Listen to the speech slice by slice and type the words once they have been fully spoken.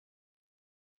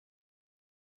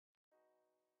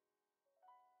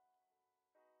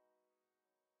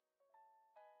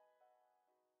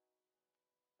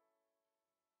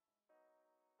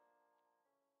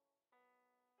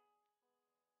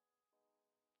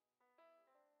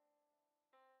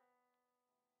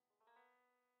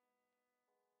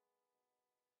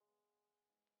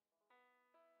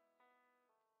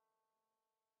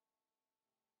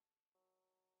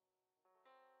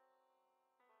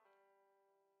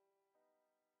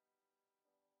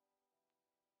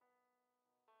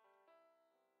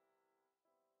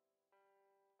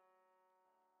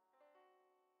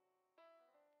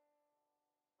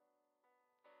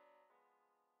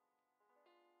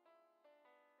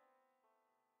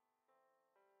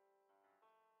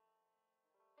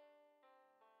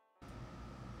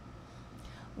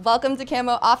Welcome to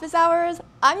Camo Office Hours.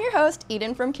 I'm your host,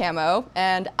 Eden from Camo,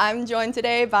 and I'm joined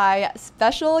today by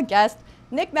special guest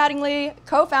Nick Mattingly,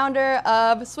 co-founder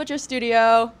of Switcher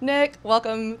Studio. Nick,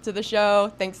 welcome to the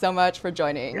show. Thanks so much for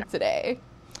joining today.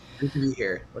 Good to be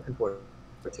here. Looking forward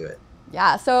to it.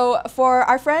 Yeah, so for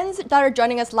our friends that are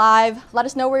joining us live, let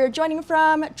us know where you're joining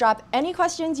from. Drop any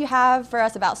questions you have for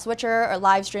us about Switcher or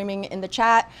live streaming in the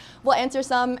chat. We'll answer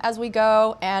some as we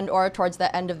go and or towards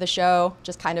the end of the show,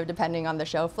 just kind of depending on the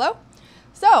show flow.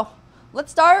 So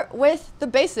let's start with the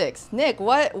basics. Nick,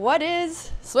 what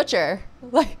is Switcher?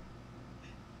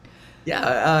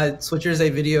 Switcher is a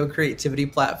video creativity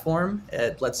platform.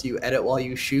 It lets you edit while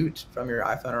you shoot from your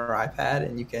iPhone or iPad,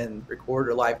 and you can record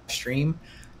or live stream.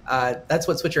 That's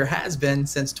what Switcher has been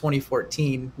since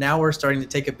 2014. Now we're starting to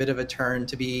take a bit of a turn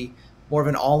to be more of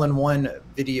an all-in-one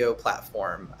video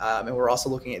platform. And we're also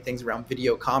looking at things around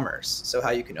video commerce. So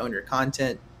how you can own your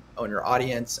content, own your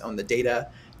audience, own the data,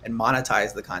 and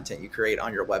monetize the content you create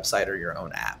on your website or your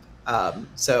own app.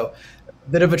 So a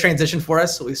bit of a transition for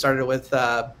us. So we started with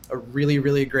a really,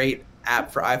 really great app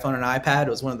for iPhone and iPad. It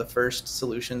was one of the first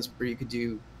solutions where you could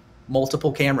do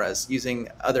multiple cameras using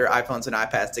other iPhones and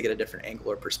iPads to get a different angle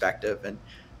or perspective. And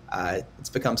it's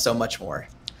become so much more.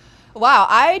 Wow,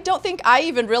 I don't think I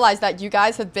even realized that you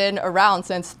guys have been around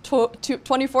since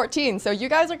 2014. So you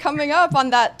guys are coming up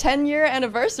on that 10-year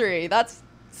anniversary. That's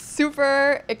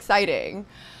super exciting.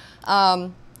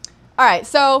 All right,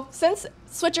 so since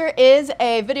Switcher is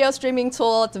a video streaming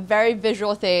tool, it's a very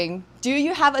visual thing. Do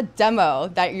you have a demo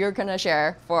that you're gonna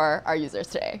share for our users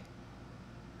today?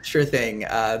 Sure thing.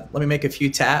 Let me make a few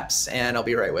taps and I'll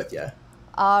be right with you.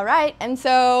 All right, and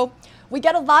so we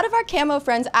get a lot of our Camo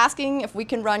friends asking if we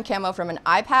can run Camo from an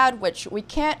iPad, which we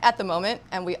can't at the moment,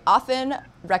 and we often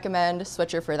recommend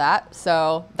Switcher for that.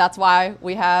 So that's why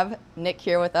we have Nick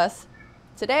here with us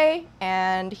today,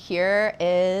 and here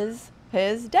is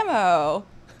his demo.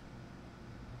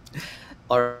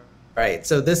 All right,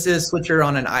 so this is Switcher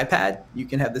on an iPad. You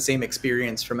can have the same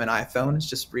experience from an iPhone. It's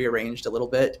just rearranged a little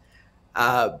bit.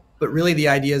 But really the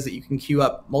idea is that you can queue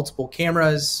up multiple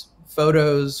cameras,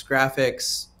 photos,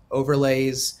 graphics,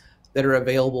 overlays that are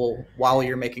available while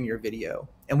you're making your video.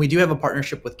 And we do have a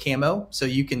partnership with Camo, so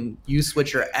you can use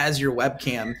Switcher as your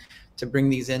webcam to bring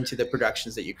these into the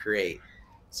productions that you create.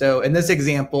 So in this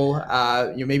example,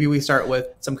 maybe we start with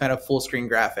some kind of full screen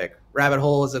graphic. Rabbit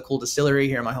Hole is a cool distillery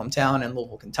here in my hometown in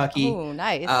Louisville, Kentucky. Oh,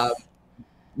 nice.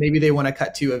 Maybe they want to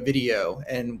cut to a video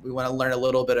and we want to learn a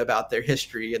little bit about their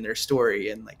history and their story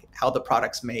and like how the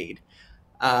product's made.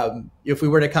 If we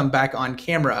were to come back on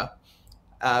camera,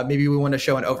 maybe we want to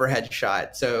show an overhead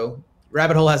shot. So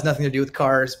Rabbit Hole has nothing to do with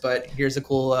cars, but here's a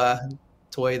cool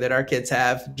toy that our kids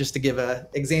have, just to give an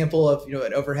example of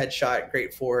an overhead shot,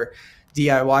 great for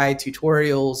DIY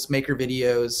tutorials, maker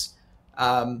videos.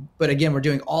 But again, we're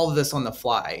doing all of this on the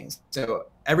fly. So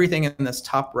everything in this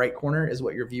top right corner is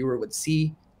what your viewer would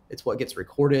see. It's what gets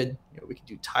recorded. We can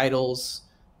do titles,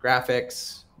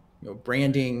 graphics,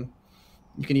 branding.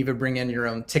 You can even bring in your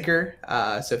own ticker.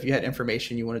 So if you had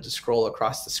information you wanted to scroll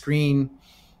across the screen,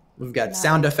 we've got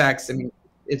sound effects. I mean,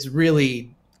 it's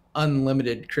really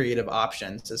unlimited creative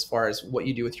options as far as what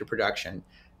you do with your production.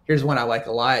 Here's one I like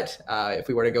a lot. If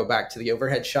we were to go back to the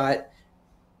overhead shot,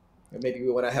 maybe we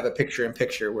want to have a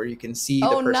picture-in-picture where you can see the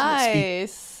person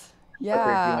that's speaking. Yeah. What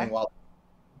they're doing while.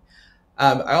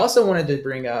 I also wanted to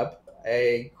bring up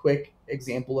a quick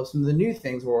example of some of the new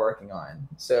things we're working on.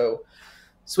 So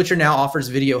Switcher now offers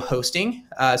video hosting.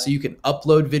 So you can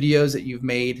upload videos that you've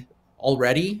made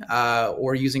already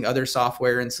or using other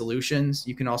software and solutions.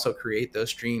 You can also create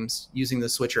those streams using the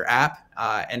Switcher app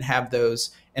and have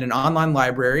those in an online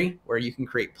library where you can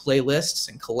create playlists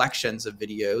and collections of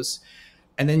videos.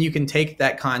 And then you can take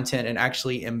that content and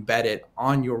actually embed it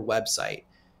on your website.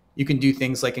 You can do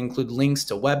things like include links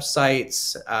to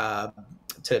websites,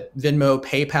 to Venmo,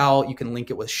 PayPal. You can link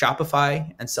it with Shopify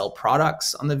and sell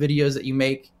products on the videos that you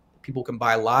make. People can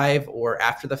buy live or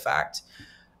after the fact.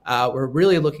 We're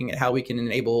really looking at how we can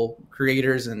enable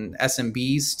creators and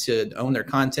SMBs to own their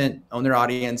content, own their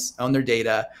audience, own their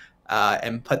data,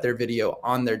 and put their video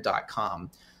on their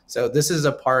 .com. So this is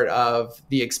a part of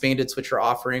the expanded Switcher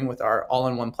offering with our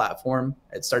all-in-one platform.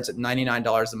 It starts at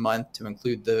 $99 a month to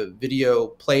include the video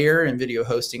player and video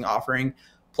hosting offering,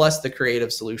 plus the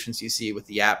creative solutions you see with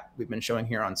the app we've been showing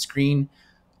here on screen.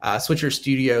 Switcher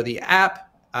Studio, the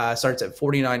app, starts at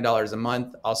 $49 a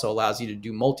month, also allows you to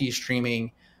do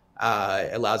multi-streaming,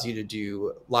 allows you to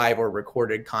do live or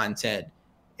recorded content,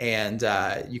 and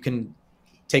you can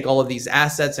take all of these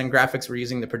assets and graphics we're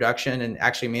using in the production and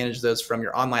actually manage those from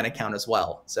your online account as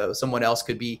well. So someone else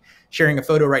could be sharing a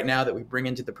photo right now that we bring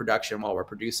into the production while we're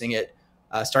producing it,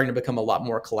 starting to become a lot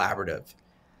more collaborative.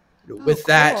 Oh, With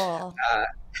that, cool.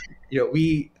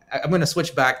 I'm going to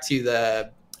switch back to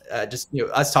the just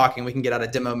us talking. We can get out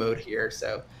of demo mode here.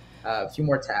 So a few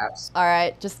more taps. All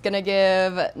right, just gonna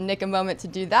give Nick a moment to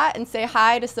do that and say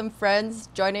hi to some friends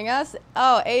joining us.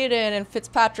 Oh, Aiden and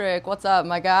Fitzpatrick, what's up,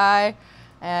 my guy?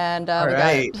 And All we got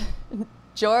right.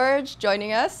 George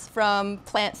joining us from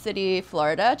Plant City,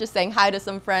 Florida, just saying hi to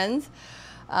some friends.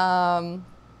 Yeah,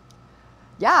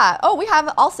 oh, we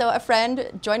have also a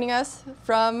friend joining us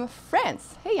from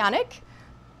France. Hey, Yannick.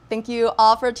 Thank you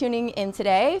all for tuning in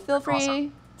today. Feel free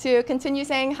Awesome. to continue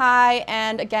saying hi.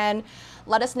 And again,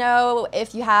 let us know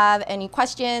if you have any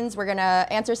questions. We're going to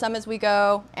answer some as we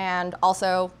go and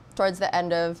also towards the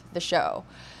end of the show.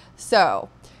 So,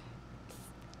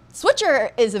 Switcher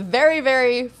is very,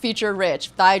 very feature rich.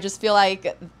 I just feel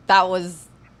like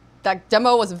that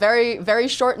demo was very, very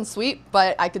short and sweet,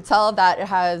 but I could tell that it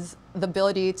has the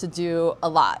ability to do a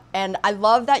lot. And I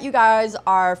love that you guys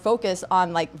are focused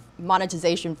on like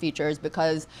monetization features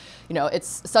because,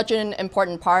 it's such an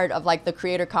important part of like the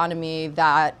creator economy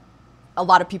that a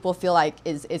lot of people feel like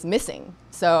is missing.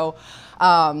 So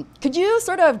could you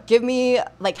sort of give me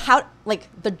like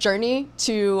the journey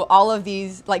to all of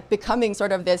these, like becoming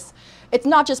sort of this, it's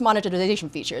not just monetization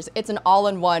features, it's an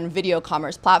all-in-one video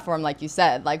commerce platform, like you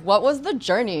said. Like what was the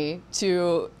journey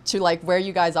to like where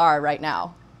you guys are right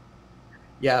now?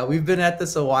 Yeah, we've been at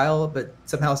this a while, but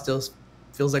somehow still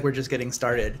feels like we're just getting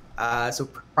started. So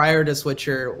prior to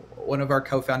Switcher, one of our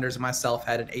co-founders and myself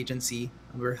had an agency.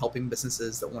 We were helping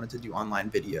businesses that wanted to do online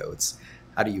video. It's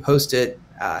how do you host it?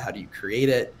 How do you create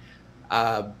it?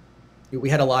 We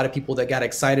had a lot of people that got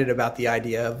excited about the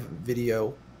idea of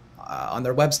video on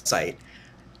their website.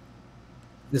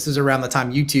 This is around the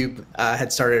time YouTube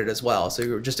had started as well. So we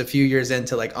were just a few years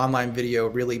into like online video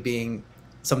really being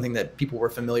something that people were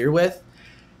familiar with.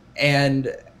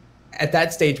 And at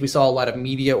that stage, we saw a lot of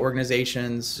media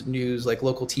organizations, news, like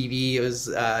local TV. It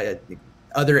was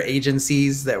other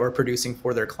agencies that were producing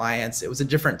for their clients. It was a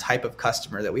different type of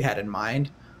customer that we had in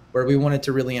mind, where we wanted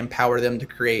to really empower them to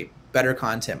create better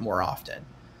content more often.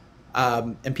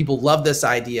 And people love this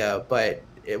idea, but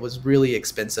it was really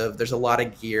expensive. There's a lot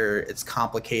of gear. It's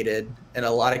complicated. In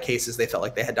a lot of cases, they felt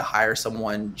like they had to hire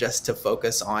someone just to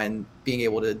focus on being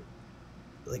able to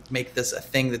like make this a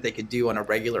thing that they could do on a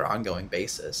regular ongoing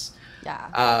basis.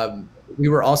 Yeah. We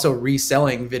were also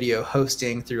reselling video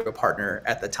hosting through a partner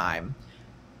at the time.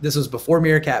 This was before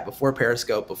Meerkat, before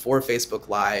Periscope, before Facebook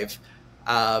Live.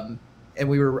 And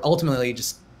we were ultimately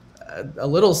just a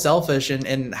little selfish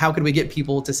and how could we get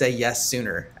people to say yes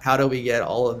sooner? How do we get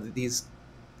all of these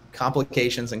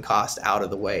complications and costs out of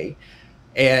the way?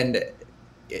 And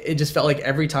it just felt like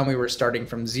every time we were starting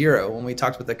from zero, when we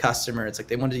talked with the customer, it's like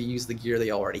they wanted to use the gear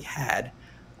they already had.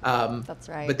 That's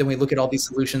right. But then we look at all these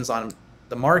solutions on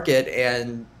the market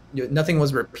and nothing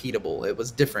was repeatable. It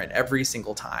was different every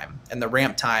single time. And the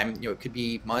ramp time, it could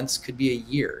be months, could be a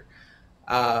year.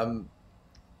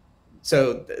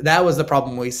 So that was the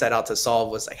problem we set out to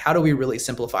solve, was like, how do we really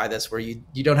simplify this where you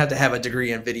don't have to have a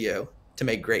degree in video to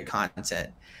make great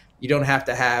content. You don't have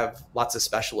to have lots of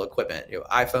special equipment.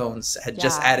 iPhones had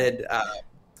just added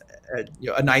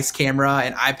a nice camera,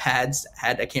 and iPads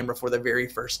had a camera for the very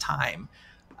first time.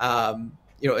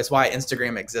 It's why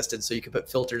Instagram existed, so you could put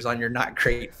filters on your not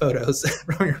great photos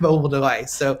from your mobile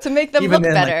device. So to make them look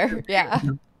better. Like,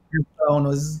 your phone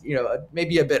was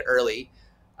maybe a bit early,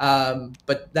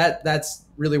 but that's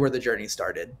really where the journey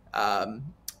started.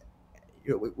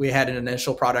 We had an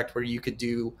initial product where you could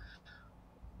do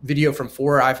video from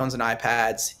 4 iPhones and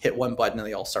iPads, hit one button, and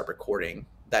they all start recording.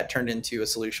 That turned into a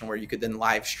solution where you could then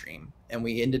live stream. And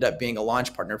we ended up being a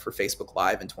launch partner for Facebook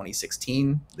Live in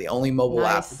 2016, the only mobile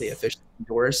app that they officially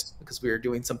endorsed because we were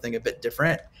doing something a bit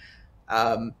different.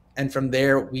 And from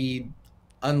there, we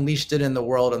unleashed it in the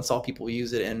world and saw people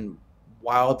use it in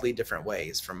wildly different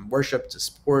ways, from worship to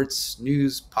sports,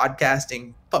 news,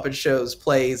 podcasting, puppet shows,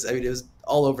 plays. I mean, it was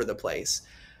all over the place.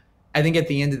 I think at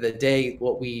the end of the day,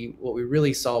 what we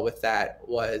really saw with that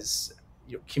was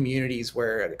communities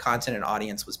where the content and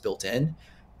audience was built in,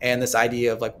 and this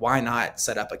idea of like, why not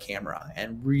set up a camera,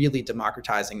 and really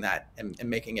democratizing that and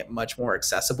making it much more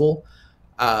accessible.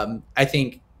 I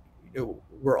think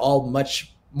we're all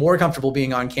much more comfortable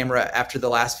being on camera after the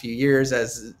last few years,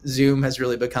 as Zoom has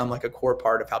really become like a core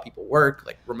part of how people work.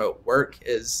 Like remote work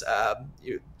is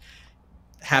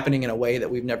happening in a way that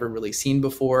we've never really seen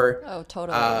before. Oh,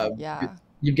 totally. Yeah.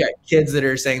 You've got kids that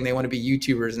are saying they want to be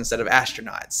YouTubers instead of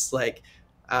astronauts. Like,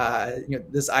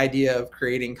 this idea of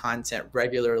creating content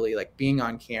regularly, like being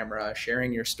on camera,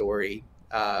 sharing your story,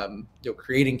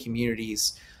 creating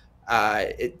communities.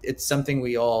 It's something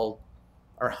we all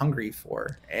are hungry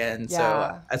for. And so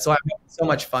Yeah. that's why I'm having so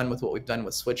much fun with what we've done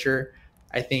with Switcher.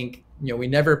 I think, we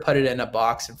never put it in a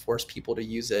box and force people to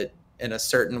use it in a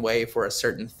certain way for a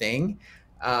certain thing.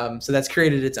 So that's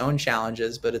created its own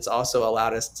challenges, but it's also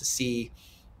allowed us to see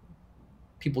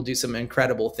people do some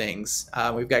incredible things.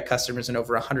 We've got customers in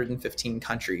over 115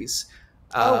 countries.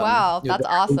 Oh, wow. That's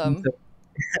awesome.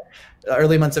 The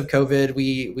early months of COVID,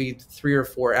 we 3 or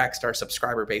 4x'd our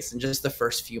subscriber base in just the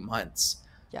first few months.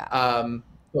 Yeah.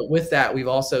 But with that, we've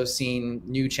also seen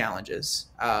new challenges.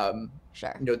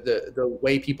 Sure. The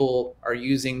way people are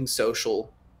using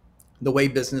social, the way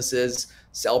businesses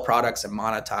sell products and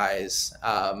monetize,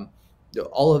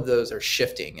 all of those are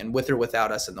shifting. And with or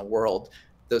without us in the world,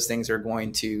 those things are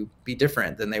going to be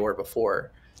different than they were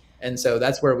before. And so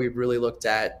that's where we've really looked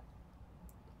at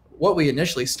what we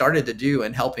initially started to do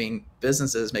in helping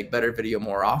businesses make better video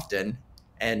more often,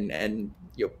 and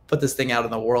put this thing out in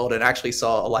the world, and actually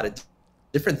saw a lot of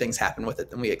different things happen with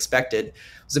it than we expected. It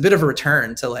was a bit of a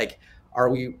return to like, are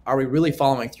we really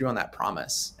following through on that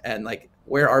promise? And like,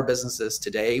 where are businesses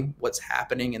today? What's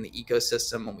happening in the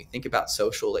ecosystem when we think about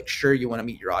social? Like, sure, you want to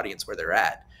meet your audience where they're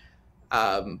at,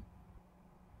 but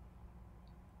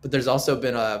there's also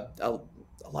been a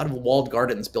lot of walled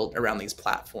gardens built around these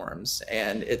platforms,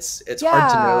 and it's hard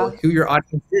to know who your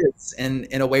audience is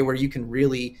in a way where you can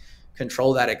really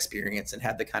control that experience and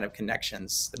have the kind of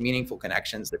connections, the meaningful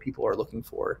connections that people are looking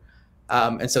for.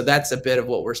 And so that's a bit of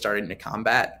what we're starting to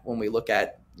combat when we look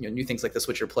at new things like the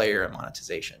Switcher player and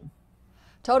monetization.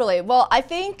 Totally. Well, I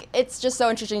think it's just so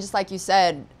interesting, just like you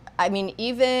said. I mean,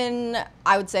 even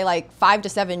I would say like 5 to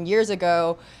 7 years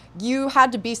ago, you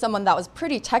had to be someone that was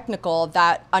pretty technical,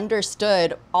 that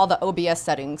understood all the OBS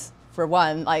settings, for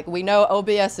one. Like, we know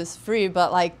OBS is free,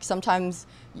 but like sometimes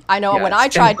I know when I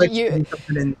tried to you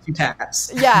in 2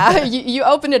 taps. Yeah, you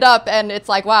open it up and it's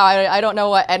like, wow, I don't know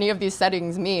what any of these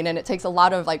settings mean, and it takes a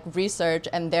lot of like research,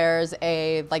 and there's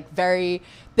a like very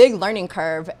big learning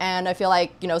curve. And I feel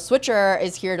like Switcher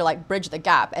is here to like bridge the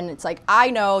gap. And it's like, I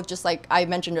know, just like I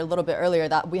mentioned a little bit earlier,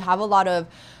 that we have a lot of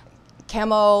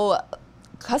Camo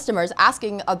customers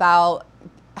asking about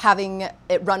having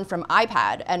it run from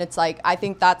iPad, and it's like, I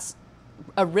think that's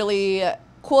a really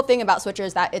cool thing about Switcher,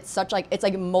 is that it's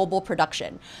like mobile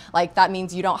production. Like, that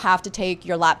means you don't have to take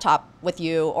your laptop with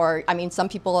you, or I mean, some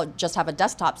people just have a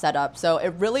desktop setup. So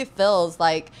it really feels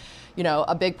like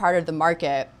a big part of the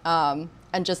market.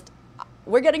 And just,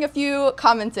 we're getting a few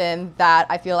comments in that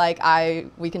I feel like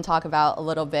we can talk about a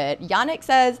little bit. Yannick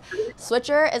says,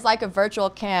 Switcher is like a virtual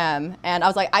cam. And I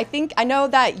was like, I know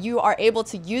that you are able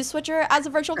to use Switcher as a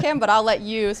virtual cam, but I'll let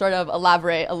you sort of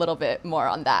elaborate a little bit more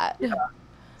on that. Yeah.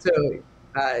 So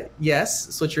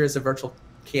yes, Switcher is a virtual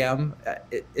cam.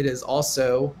 It is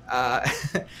also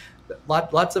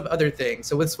lots of other things.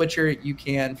 So with Switcher, you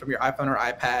can, from your iPhone or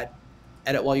iPad,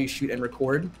 edit while you shoot and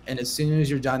record, and as soon as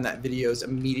you're done, that video is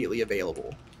immediately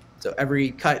available. So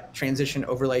every cut, transition,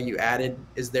 overlay you added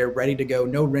is there, ready to go,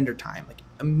 no render time, like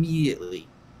immediately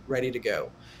ready to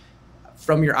go.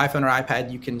 From your iPhone or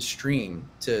iPad, you can stream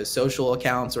to social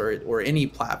accounts or any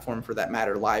platform for that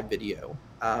matter, live video.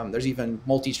 There's even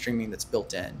multi-streaming that's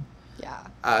built in.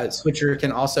 Yeah. Switcher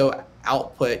can also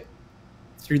output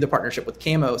through the partnership with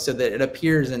Camo, so that it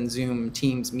appears in Zoom,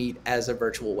 Teams Meet as a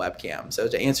virtual webcam. So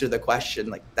to answer the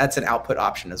question, like, that's an output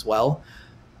option as well.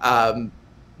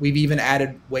 We've even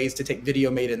added ways to take video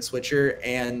made in Switcher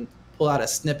and pull out a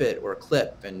snippet or a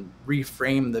clip and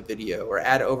reframe the video, or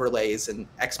add overlays and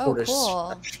export a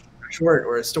short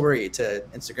or a story to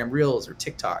Instagram Reels or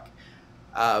TikTok.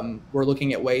 We're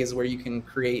looking at ways where you can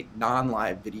create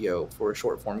non-live video for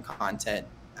short form content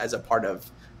as a part of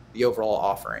the overall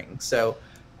offering. So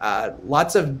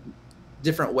lots of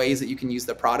different ways that you can use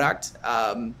the product,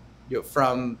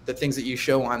 from the things that you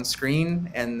show on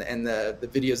screen and the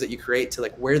videos that you create, to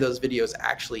like where those videos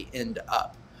actually end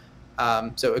up.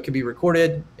 So it could be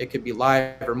recorded, it could be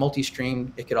live or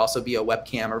multi-streamed, it could also be a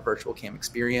webcam or virtual cam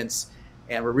experience.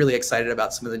 And we're really excited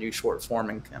about some of the new short form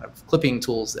and kind of clipping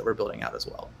tools that we're building out as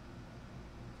well.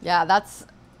 Yeah, that's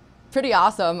pretty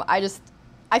awesome. I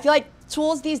feel like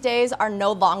tools these days are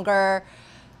no longer,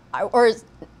 or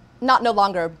not no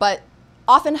longer, but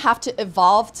often have to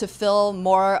evolve to fill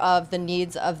more of the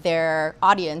needs of their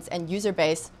audience and user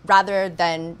base, rather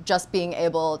than just being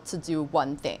able to do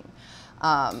one thing.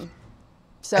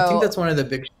 So I think that's one of the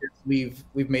big shifts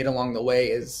we've made along the way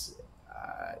is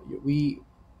we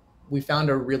found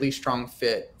a really strong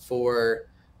fit for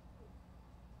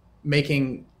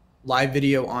making live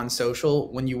video on social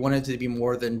when you wanted to be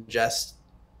more than just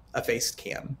a face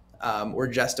cam or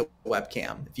just a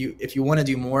webcam. If you want to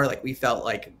do more, like, we felt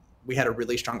like we had a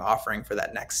really strong offering for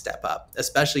that next step up,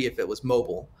 especially if it was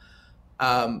mobile.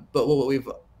 But what we've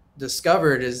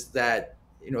discovered is that,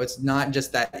 it's not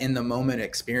just that in the moment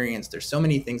experience. There's so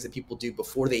many things that people do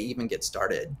before they even get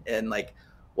started. And like,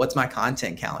 what's my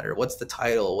content calendar? What's the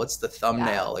title? What's the thumbnail?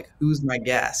 Yeah. Like, who's my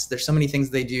guest? There's so many things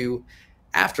they do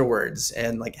afterwards.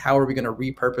 And like, how are we going to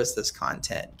repurpose this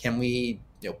content? Can we,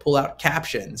 pull out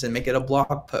captions and make it a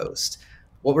blog post?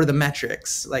 What were the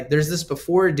metrics? Like, there's this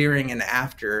before, during, and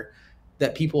after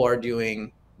that people are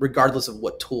doing regardless of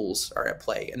what tools are at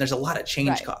play. And there's a lot of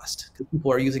change cost because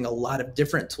people are using a lot of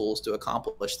different tools to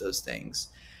accomplish those things.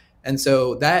 And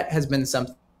so that has been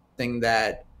something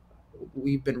that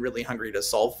we've been really hungry to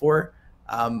solve for.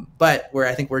 But where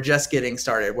I think we're just getting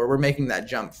started, where we're making that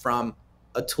jump from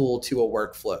a tool to a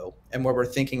workflow, and where we're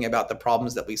thinking about the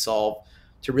problems that we solve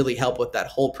to really help with that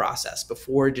whole process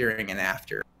before, during, and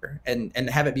after, and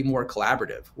have it be more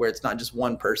collaborative, where it's not just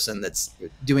one person that's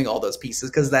doing all those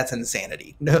pieces, because that's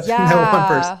insanity. No one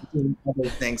person doing all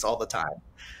those things all the time.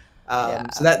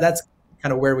 So that's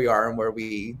kind of where we are and where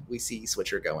we see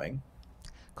Switcher going.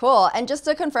 Cool. And just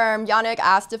to confirm, Yannick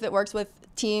asked if it works with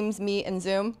Teams, Meet, and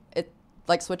Zoom. It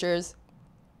like Switcher's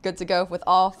good to go with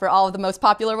for all of the most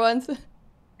popular ones.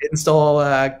 Install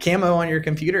Camo on your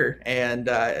computer, and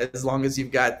as long as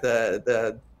you've got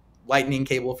the lightning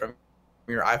cable from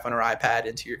your iPhone or iPad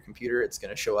into your computer, it's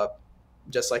going to show up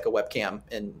just like a webcam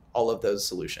in all of those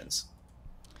solutions.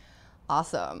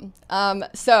 Awesome.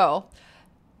 So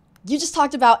you just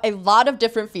talked about a lot of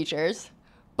different features,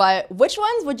 but which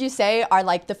ones would you say are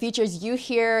like the features you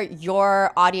hear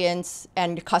your audience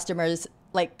and customers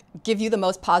like give you the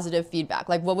most positive feedback?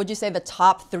 Like, what would you say the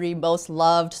top 3 most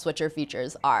loved Switcher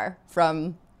features are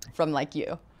from like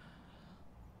you?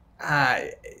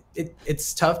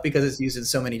 It's tough because it's used in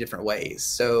so many different ways.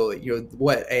 So,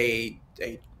 what a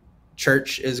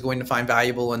church is going to find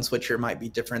valuable in Switcher might be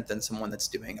different than someone that's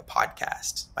doing a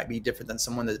podcast, might be different than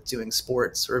someone that's doing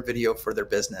sports or video for their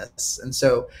business. And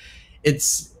so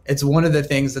it's one of the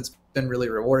things that's been really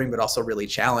rewarding, but also really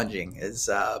challenging is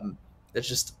there's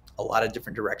just a lot of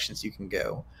different directions you can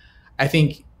go. I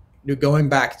think going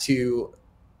back to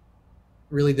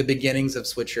really the beginnings of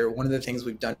Switcher, one of the things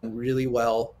we've done really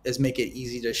well is make it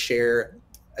easy to share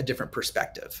a different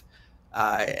perspective.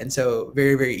 And so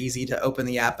very, very easy to open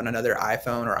the app on another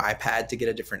iPhone or iPad to get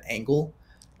a different angle.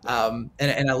 And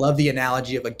I love the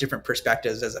analogy of like different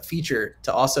perspectives as a feature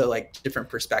to also like different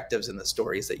perspectives in the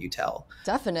stories that you tell.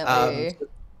 Definitely.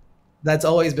 That's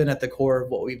always been at the core of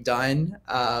what we've done.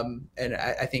 And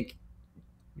I think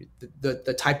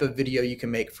the type of video you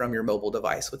can make from your mobile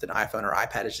device with an iPhone or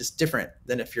iPad is just different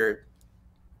than if you're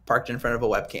parked in front of a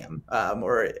webcam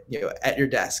or at your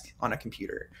desk on a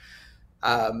computer.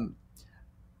 I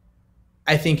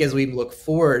think as we look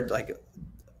forward, like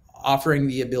offering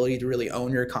the ability to really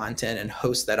own your content and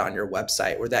host that on your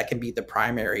website, where that can be the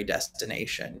primary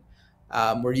destination,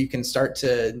 where you can start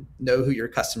to know who your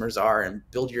customers are and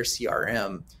build your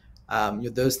CRM.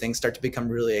 Those things start to become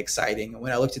really exciting. And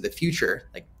when I look to the future,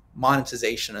 like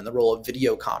monetization and the role of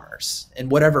video commerce in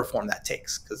whatever form that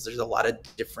takes, because there's a lot of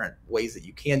different ways that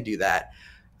you can do that,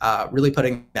 really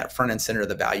putting that front and center of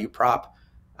the value prop.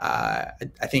 I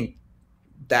think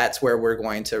that's where we're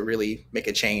going to really make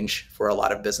a change for a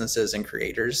lot of businesses and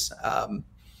creators. And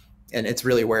it's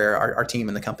really where our team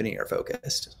and the company are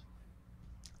focused.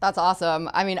 That's awesome.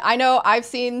 I mean, I know I've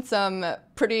seen some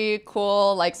pretty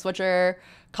cool like Switcher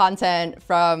content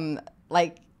from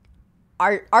like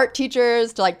art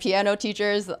teachers to like piano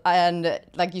teachers and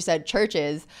like you said,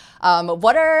 churches.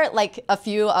 What are like a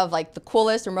few of like the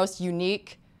coolest or most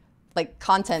unique like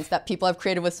contents that people have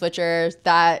created with Switcher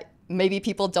that maybe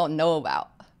people don't know about?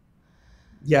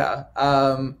 Yeah.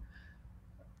 Oh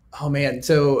man.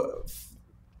 So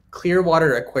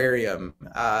Clearwater Aquarium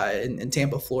in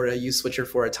Tampa, Florida, used Switcher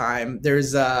for a time.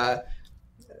 There's a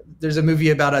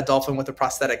movie about a dolphin with a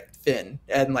prosthetic fin,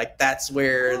 and like that's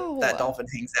where that dolphin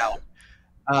hangs out.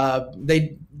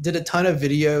 They did a ton of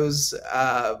videos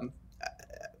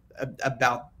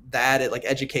about that, like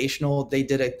educational. They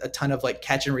did a ton of like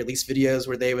catch and release videos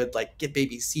where they would like get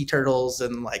baby sea turtles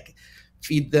and like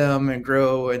feed them and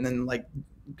grow and then like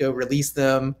go release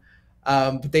them.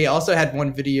 But they also had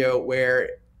one video where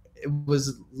it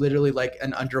was literally like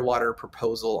an underwater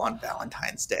proposal on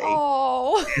Valentine's Day.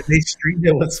 Oh. And they streamed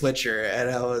it with Switcher, and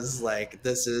I was like,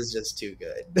 this is just too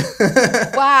good.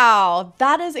 Wow,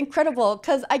 that is incredible.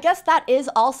 Because I guess that is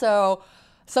also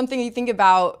something you think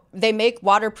about. They make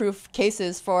waterproof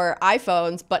cases for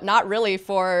iPhones, but not really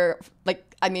for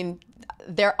like, I mean,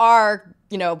 there are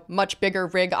you know, much bigger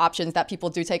rig options that people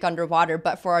do take underwater.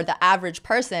 But for the average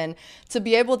person to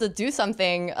be able to do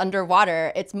something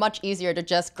underwater, it's much easier to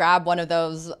just grab one of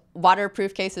those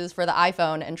waterproof cases for the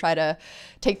iPhone and try to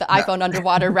take the iPhone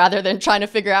underwater rather than trying to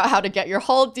figure out how to get your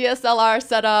whole DSLR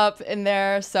set up in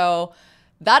there. So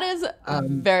that is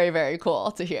very, very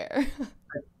cool to hear.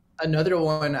 Another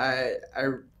one I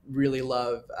really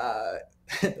love,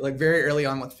 like very early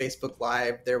on with Facebook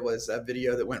Live, there was a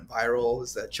video that went viral. It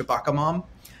was a Chewbacca mom.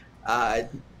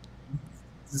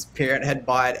 This parent had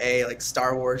bought a like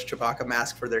Star Wars Chewbacca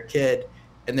mask for their kid,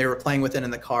 and they were playing with it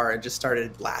in the car and just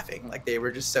started laughing. Like they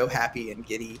were just so happy and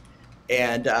giddy.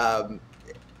 And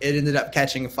it ended up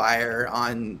catching fire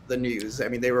on the news. I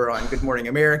mean, they were on Good Morning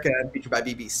America, featured by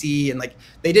BBC, and like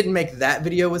they didn't make that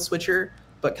video with Switcher,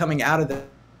 but coming out of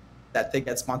that thing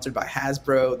got sponsored by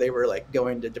Hasbro. They were like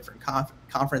going to different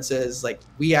conferences. Like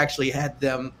we actually had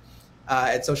them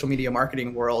at Social Media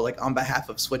Marketing World, like on behalf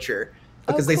of Switcher,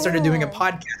 because they started doing a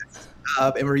podcast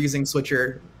and we're using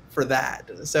Switcher for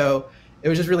that. So it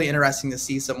was just really interesting to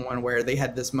see someone where they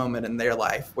had this moment in their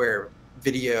life where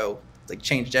video like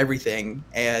changed everything.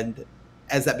 And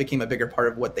as that became a bigger part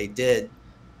of what they did,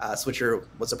 Switcher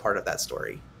was a part of that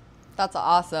story. That's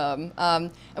awesome.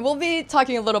 And we'll be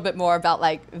talking a little bit more about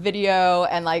like video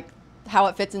and like how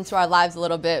it fits into our lives a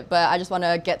little bit, but I just want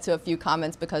to get to a few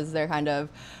comments because they're kind of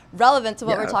relevant to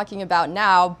what we're talking about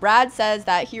now. Brad says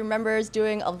that he remembers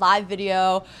doing a live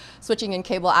video switching in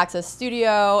cable access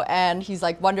studio, and he's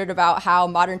like wondered about how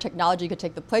modern technology could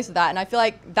take the place of that. And I feel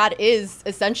like that is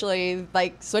essentially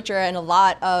like Switcher, and a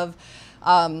lot of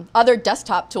other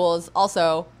desktop tools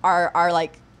also are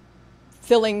like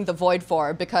filling the void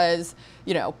for, because,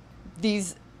 you know,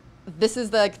 this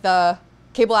is like the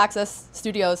cable access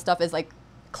studio stuff is like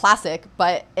classic,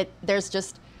 but there's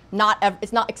just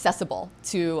it's not accessible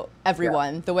to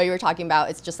everyone the way you were talking about.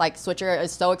 It's just like Switcher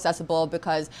is so accessible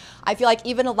because I feel like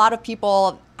even a lot of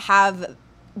people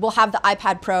will have the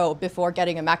iPad Pro before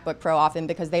getting a MacBook Pro often,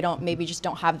 because they maybe just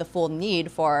don't have the full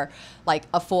need for like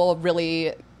a full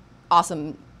really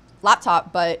awesome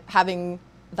laptop, but having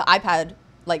the iPad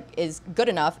like is good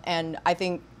enough. And I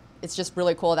think it's just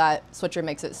really cool that Switcher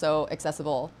makes it so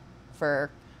accessible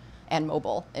and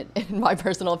mobile. In my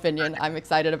personal opinion, I'm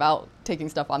excited about taking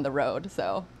stuff on the road.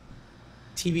 So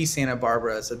TV Santa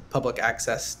Barbara is a public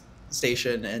access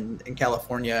station in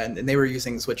California, and they were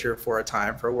using Switcher for a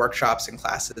time for workshops and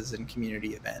classes and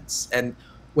community events. And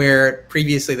where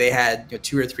previously they had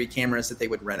 2 or 3 cameras that they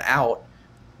would rent out,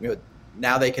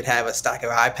 now they could have a stack of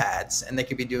iPads and they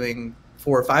could be doing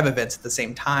 4 or 5 events at the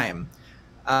same time.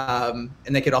 And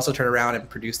they could also turn around and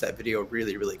produce that video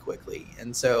really, really quickly.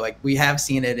 And so like we have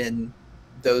seen it in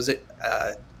those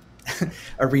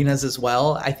arenas as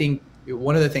well. I think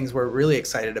one of the things we're really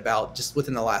excited about just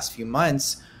within the last few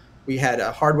months, we had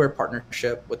a hardware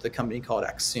partnership with a company called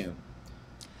Axoon.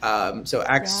 So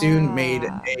Axoon made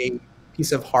a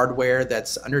piece of hardware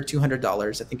that's under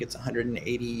 $200. I think it's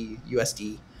 180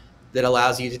 USD. That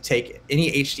allows you to take any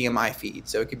HDMI feed.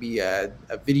 So it could be a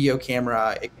video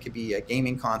camera, it could be a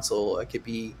gaming console, it could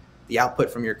be the output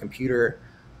from your computer.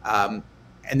 And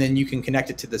then you can connect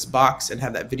it to this box and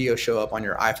have that video show up on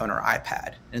your iPhone or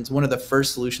iPad. And it's one of the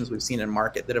first solutions we've seen in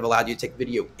market that have allowed you to take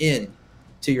video in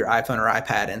to your iPhone or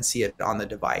iPad and see it on the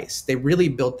device. They really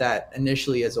built that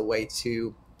initially as a way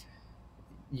to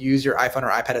use your iPhone or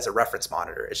iPad as a reference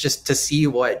monitor. It's just to see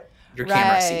what your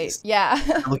camera sees. Yeah.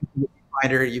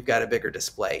 You've got a bigger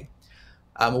display.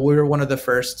 We were one of the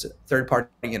first third-party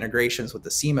integrations with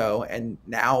the Camo, and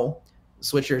now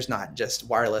Switcher is not just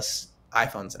wireless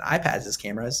iPhones and iPads as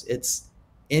cameras. It's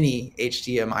any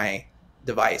HDMI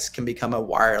device can become a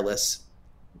wireless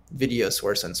video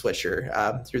source on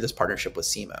Switcher through this partnership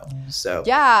with Camo. So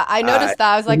yeah, I noticed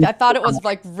that. I was like, I thought it was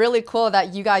like really cool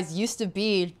that you guys used to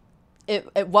be.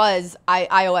 It was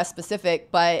iOS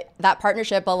specific, but that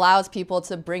partnership allows people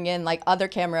to bring in like other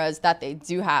cameras that they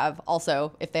do have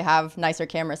also if they have nicer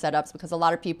camera setups, because a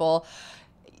lot of people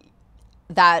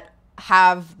that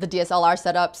have the DSLR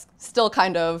setups still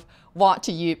kind of want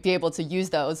to be able to use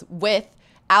those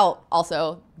without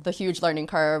also the huge learning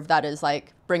curve that is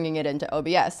like bringing it into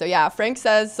OBS. So yeah, Frank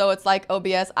says, so it's like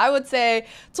OBS. I would say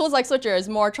tools like Switcher is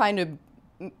more trying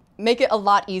to make it a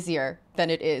lot easier than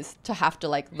it is to have to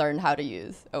like learn how to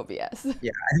use OBS.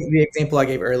 Yeah, I think the example I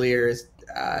gave earlier is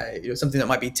something that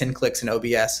might be 10 clicks in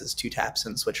OBS is 2 taps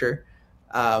in Switcher.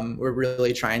 We're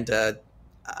really trying to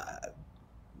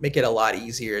make it a lot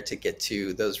easier to get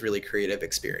to those really creative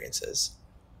experiences.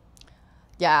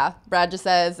 Yeah, Brad just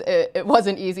says it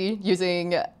wasn't easy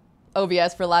using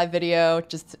OBS for live video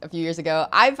just a few years ago.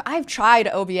 I've tried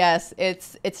OBS.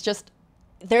 It's just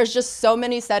there's just so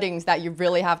many settings that you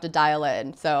really have to dial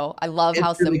in. So I love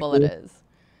how It's really simple it cool. is.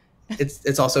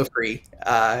 It's also free,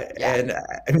 Yeah. and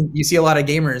I mean, you see a lot of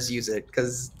gamers use it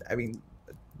because I mean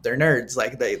they're nerds.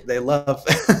 Like they love.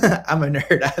 I'm a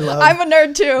nerd. I love I'm a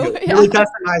nerd too. really Yeah.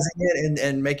 customizing it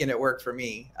and making it work for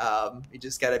me. You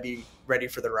just got to be ready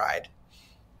for the ride.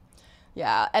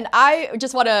 Yeah, and I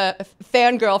just want to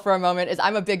fangirl for a moment. Is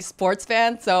I'm a big sports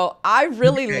fan, so I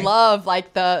really Okay. love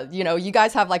like you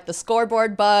guys have like the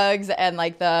scoreboard bugs and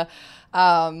like the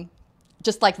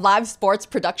just like live sports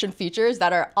production features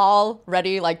that are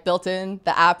already like built in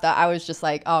the app that I was just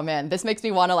like, oh man, this makes me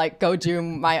want to like go do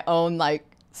my own like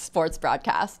sports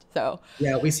broadcast. So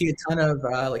Yeah, we see a ton of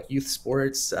like youth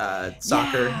sports,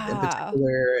 soccer in yeah,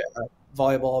 particular,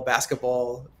 volleyball,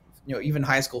 basketball, even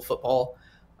high school football.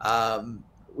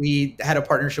 We had a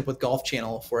partnership with Golf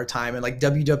Channel for a time, and like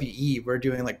WWE, we're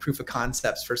doing like proof of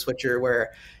concepts for Switcher,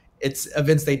 where it's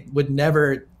events they would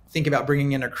never think about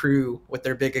bringing in a crew with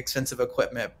their big expensive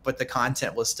equipment, but the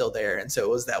content was still there, and so it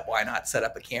was that why not set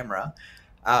up a camera.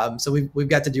 So we've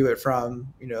got to do it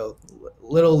from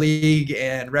little league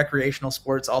and recreational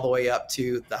sports all the way up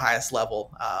to the highest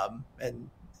level, and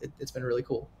it's been really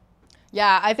cool.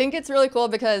 yeah, I think it's really cool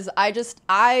because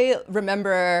I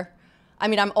remember, I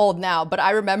mean, I'm old now, but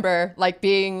I remember like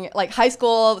being like high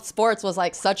school sports was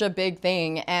like such a big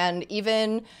thing. And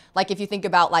even like if you think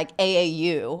about like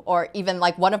AAU or even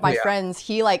like one of Oh my yeah, friends,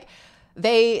 he like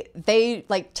they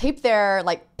like tape their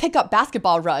like pickup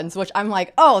basketball runs, which I'm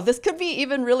like, oh, this could be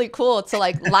even really cool to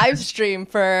like live stream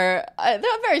for they're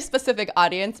a very specific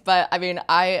audience. But I mean,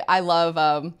 I love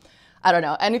I don't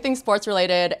know, anything sports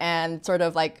related and sort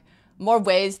of like more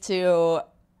ways to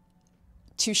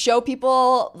show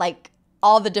people like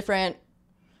all the different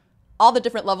all the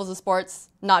different levels of sports,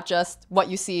 not just what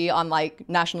you see on like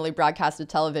nationally broadcasted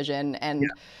television. yeah.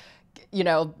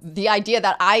 And the idea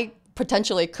that I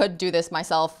potentially could do this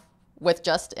myself with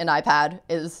just an iPad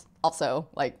is also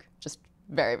like just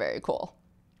very, very cool.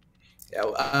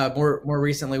 Yeah, more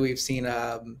recently, we've seen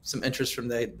some interest from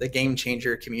the game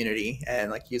changer community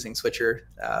and like using Switcher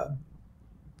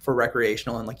for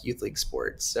recreational and like youth league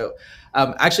sports. So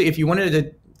actually, if you wanted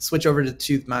to switch over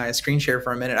to my screen share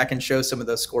for a minute, I can show some of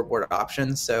those scoreboard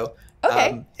options. So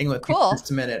Okay, hang with me for cool. just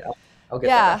a minute. I'll get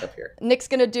that Yeah. back up here. Nick's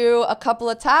going to do a couple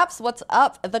of taps. What's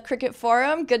up, the Cricket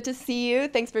Forum? Good to see you.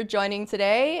 Thanks for joining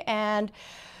today. And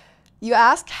you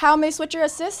ask, how may Switcher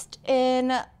assist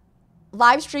in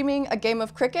live streaming a game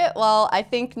of cricket? Well, I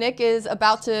think Nick is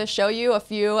about to show you a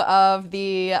few of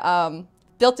the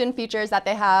built-in features that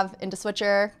they have into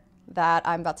Switcher that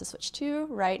I'm about to switch to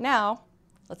right now.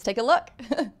 Let's take a look.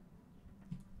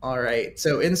 All right.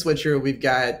 So in Switcher, we've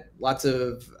got lots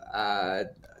of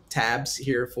tabs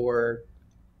here for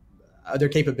other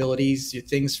capabilities,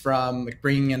 things from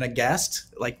bringing in a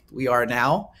guest like we are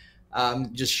now,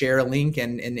 just share a link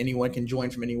and anyone can join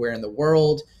from anywhere in the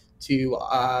world, to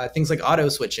things like auto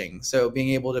switching. So being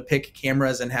able to pick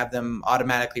cameras and have them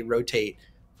automatically rotate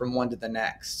from one to the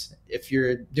next. If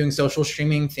you're doing social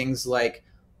streaming, things like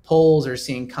polls or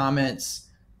seeing comments.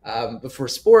 But for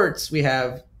sports, we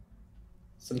have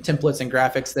some templates and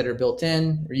graphics that are built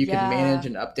in, or you can Yeah, manage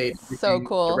and update so everything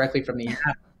cool. directly from the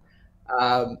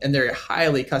app. And they're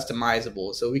highly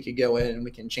customizable. So we could go in and we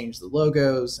can change the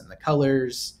logos and the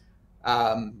colors.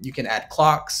 You can add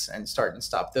clocks and start and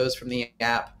stop those from the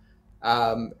app.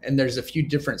 And there's a few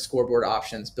different scoreboard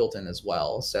options built in as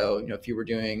well. So, if you were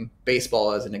doing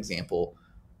baseball as an example,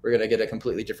 we're going to get a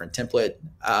completely different template.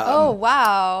 Oh,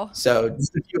 wow. So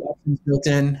just a few options built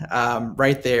in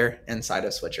right there inside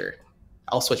of Switcher.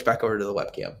 I'll switch back over to the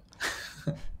webcam.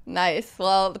 Nice.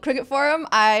 Well, the Cricket Forum,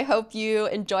 I hope you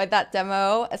enjoyed that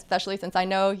demo, especially since I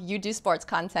know you do sports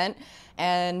content,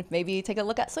 and maybe take a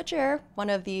look at Switcher one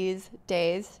of these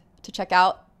days to check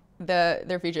out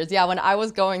their features. Yeah, when I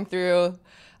was going through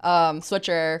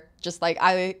Switcher, just like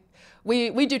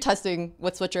we do testing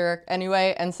with Switcher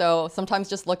anyway, and so sometimes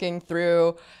just looking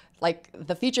through like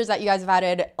the features that you guys have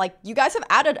added, like you guys have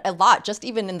added a lot just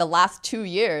even in the last 2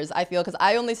 years, I feel, because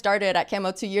I only started at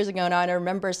Camo 2 years ago now, and I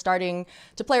remember starting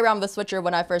to play around with the Switcher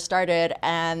when I first started,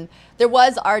 and there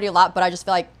was already a lot, but I just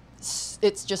feel like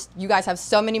it's just, you guys have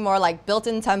so many more like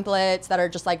built-in templates that are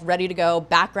just like ready to go,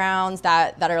 backgrounds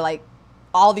that are like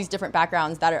all these different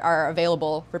backgrounds that are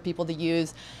available for people to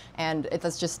use, and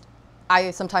it's just,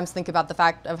 I sometimes think about the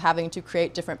fact of having to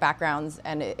create different backgrounds,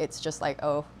 and it's just like,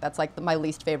 oh, that's like my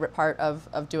least favorite part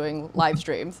of doing live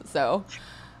streams. So,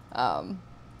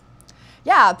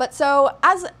 yeah, but so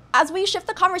as we shift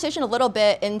the conversation a little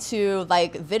bit into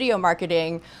like video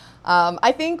marketing,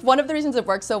 I think one of the reasons it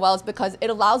works so well is because it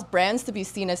allows brands to be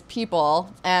seen as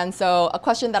people. And so a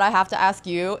question that I have to ask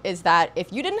you is that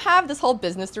if you didn't have this whole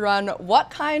business to run, what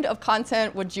kind of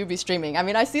content would you be streaming? I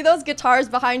mean, I see those guitars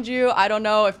behind you. I don't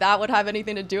know if that would have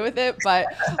anything to do with it, but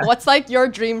what's like your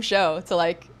dream show to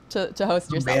like to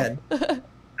host yourself? Oh,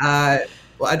 man.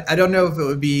 Well, I don't know if it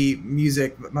would be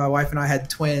music, but my wife and I had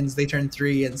twins. They turned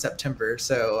 3 in September,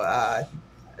 so I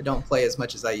don't play as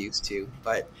much as I used to.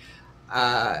 But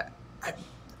I,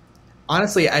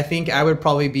 honestly, I think I would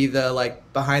probably be the like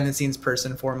behind the scenes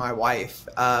person for my wife.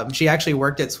 She actually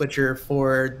worked at Switcher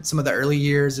for some of the early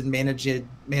years and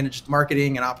managed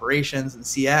marketing and operations and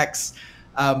CX.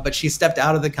 But she stepped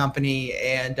out of the company,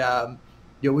 and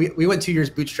we went 2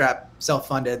 years bootstrap,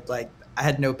 self-funded. Like, I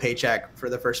had no paycheck for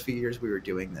the first few years we were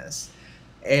doing this.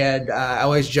 And I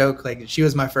always joke, like, she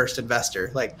was my first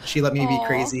investor. Like, she let me be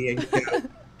crazy and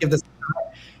give this.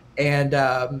 And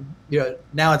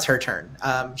now it's her turn.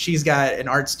 She's got an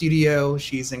art studio.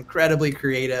 She's incredibly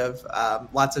creative.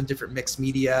 Lots of different mixed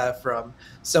media, from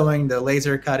sewing to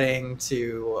laser cutting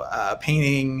to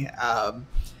painting,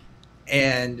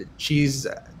 and she's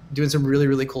doing some really,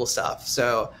 really cool stuff.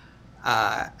 So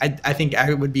I think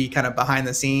I would be kind of behind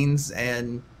the scenes,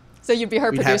 and so you'd be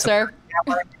her producer.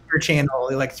 Her channel,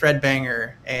 like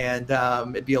Threadbanger, and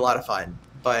it'd be a lot of fun.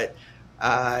 But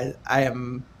I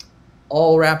am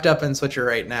all wrapped up in Switcher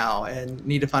right now and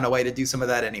need to find a way to do some of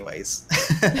that anyways.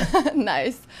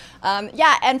 Nice.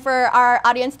 Yeah, and for our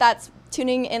audience that's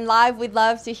tuning in live, we'd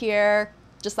love to hear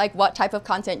just like what type of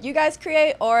content you guys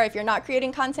create, or if you're not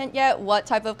creating content yet, what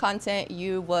type of content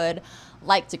you would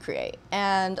like to create.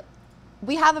 And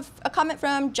we have a comment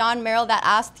from John Merrill that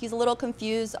asked, he's a little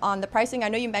confused on the pricing. I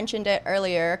know you mentioned it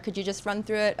earlier. Could you just run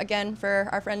through it again for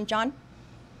our friend John?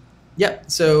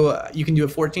 Yep. So you can do a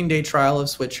 14-day trial of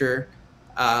Switcher.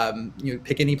 You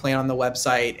pick any plan on the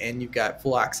website, and you've got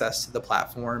full access to the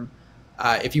platform.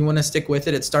 If you want to stick with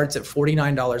it, it starts at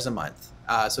 $49 a month.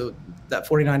 So that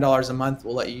 $49 a month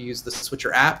will let you use the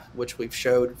Switcher app, which we've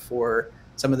showed for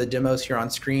some of the demos here on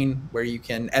screen, where you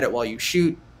can edit while you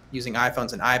shoot using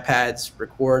iPhones and iPads,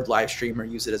 record, live stream, or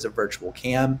use it as a virtual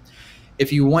cam.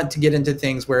 If you want to get into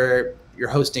things where you're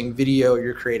hosting video,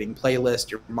 you're creating playlists,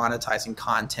 you're monetizing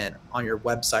content on your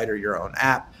website or your own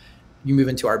app, you move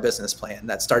into our business plan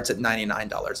that starts at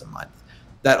 $99 a month.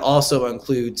 That also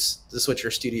includes the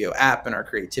Switcher Studio app and our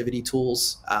creativity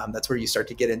tools. That's where you start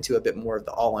to get into a bit more of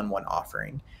the all-in-one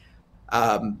offering.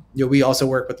 We also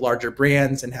work with larger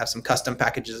brands and have some custom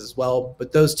packages as well,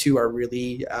 but those two are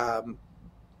really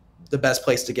the best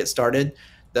place to get started.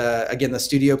 Again, the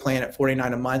studio plan at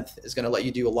 $49 a month is going to let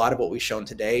you do a lot of what we've shown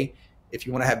today. If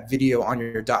you want to have video on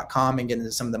your .com and get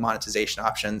into some of the monetization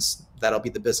options, that'll be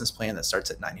the business plan that starts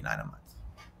at $99 a month.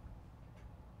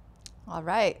 All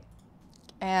right.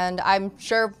 And I'm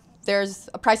sure there's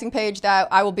a pricing page that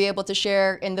I will be able to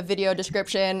share in the video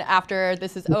description after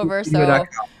this is over. So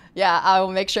yeah, I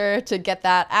will make sure to get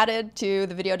that added to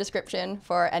the video description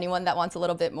for anyone that wants a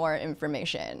little bit more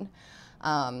information.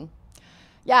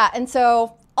 Yeah, and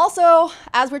so also,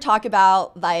 as we're talking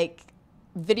about like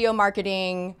video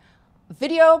marketing,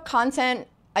 video content,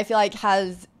 I feel like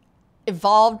has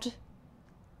evolved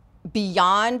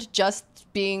beyond just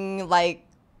being like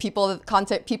people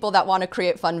that want to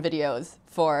create fun videos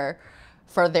for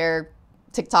their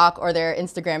TikTok or their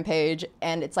Instagram page.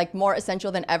 And it's like more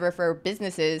essential than ever for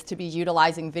businesses to be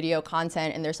utilizing video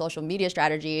content in their social media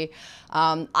strategy.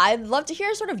 I'd love to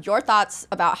hear sort of your thoughts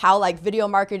about how like video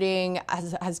marketing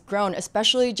has grown,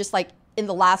 especially just like in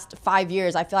the last 5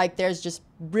 years. I feel like there's just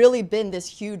really been this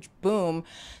huge boom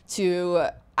to,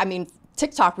 I mean,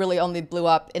 TikTok really only blew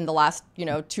up in the last,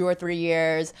 2 or 3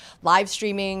 years. Live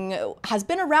streaming has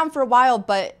been around for a while,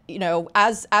 but,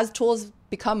 as tools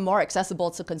become more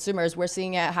accessible to consumers, we're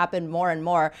seeing it happen more and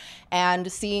more,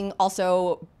 and seeing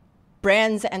also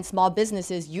brands and small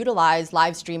businesses utilize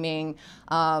live streaming,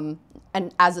 and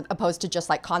as opposed to just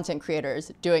like content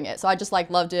creators doing it. So I just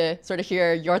love to sort of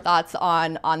hear your thoughts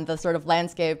on the sort of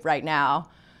landscape right now.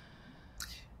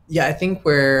 Yeah, I think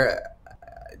where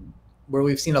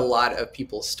we've seen a lot of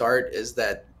people start is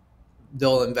that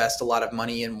they'll invest a lot of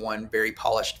money in one very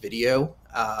polished video,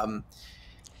 and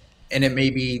it may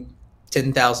be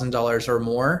 $10,000 or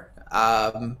more,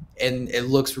 and it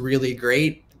looks really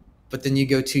great, but then you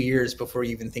go 2 years before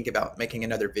you even think about making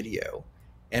another video.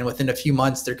 And within a few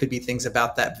months, there could be things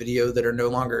about that video that are no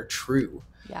longer true.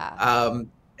 Yeah.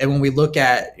 And when we look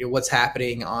at what's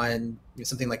happening on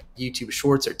something like YouTube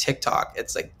Shorts or TikTok,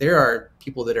 it's like there are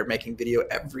people that are making video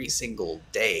every single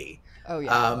day. Oh,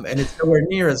 yeah. And it's nowhere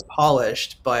near as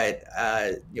polished, but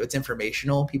it's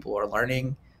informational. People are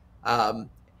learning.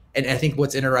 And I think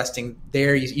what's interesting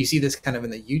there, you see this kind of in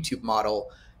the YouTube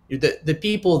model, the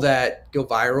people that go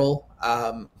viral,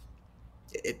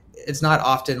 it's not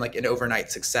often like an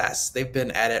overnight success. They've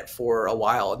been at it for a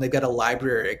while and they've got a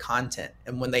library of content.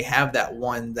 And when they have that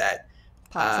one that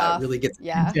Pops off. really gets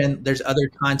Yeah. attention, there's other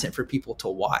content for people to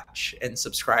watch and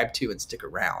subscribe to and stick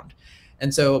around.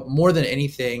 And so more than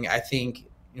anything, I think,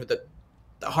 the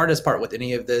hardest part with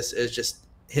any of this is just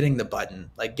hitting the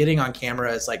button. Like getting on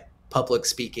camera is like public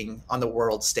speaking on the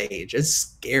world stage. It's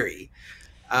scary.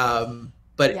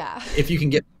 But Yeah. if you can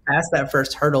get past that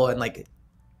first hurdle and like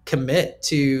commit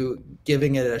to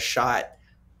giving it a shot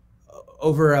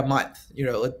over a month,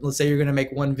 let's say you're going to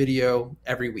make one video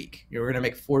every week. You're going to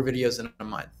make 4 videos in a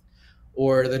month,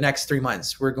 or the next 3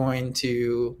 months, we're going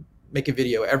to make a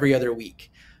video every other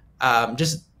week.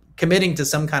 Just committing to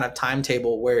some kind of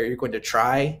timetable where you're going to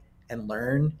try and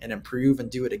learn and improve and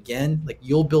do it again. Like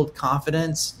you'll build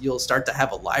confidence. You'll start to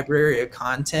have a library of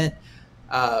content.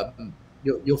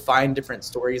 You'll find different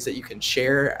stories that you can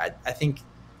share. I think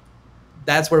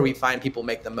that's where we find people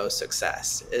make the most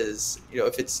success is,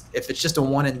 if it's just a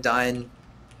one and done,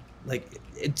 like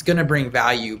it's going to bring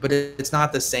value, but it's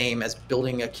not the same as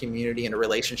building a community and a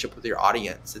relationship with your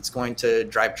audience. It's going to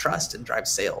drive trust and drive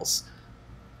sales.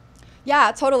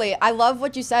 Yeah, totally. I love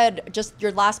what you said, just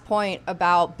your last point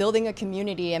about building a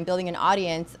community and building an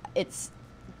audience. It's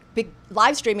big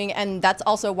live streaming, and that's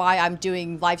also why I'm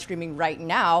doing live streaming right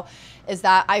now, is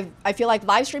that I feel like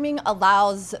live streaming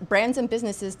allows brands and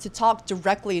businesses to talk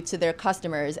directly to their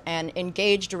customers and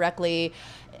engage directly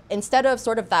instead of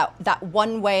sort of that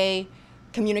one-way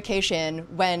communication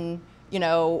when,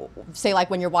 say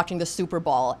like when you're watching the Super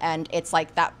Bowl and it's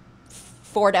like that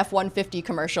Ford F-150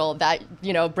 commercial that,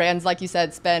 brands, like you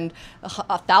said, spend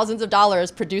thousands of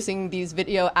dollars producing these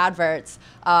video adverts.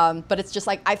 But it's just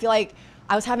like, I feel like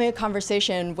I was having a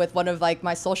conversation with one of like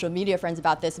my social media friends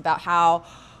about this, about how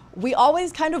we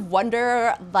always kind of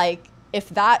wonder like if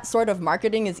that sort of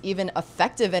marketing is even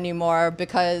effective anymore,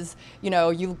 because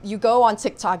you go on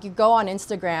TikTok, you go on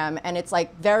Instagram, and it's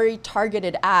like very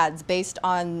targeted ads based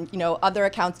on other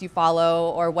accounts you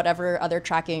follow or whatever other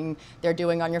tracking they're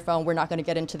doing on your phone. We're not going to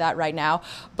get into that right now,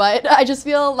 but I just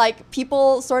feel like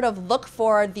people sort of look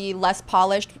for the less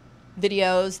polished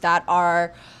videos that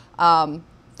are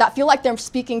that feel like they're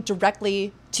speaking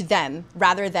directly to them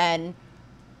rather than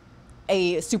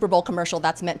a Super Bowl commercial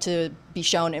that's meant to be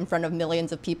shown in front of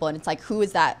millions of people. And it's like, who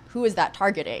is that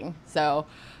targeting? So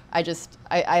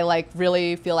I like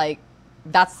really feel like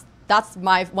that's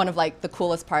one of like the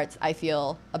coolest parts I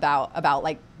feel about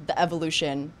like the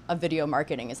evolution of video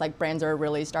marketing. Is like brands are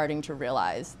really starting to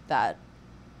realize that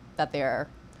they're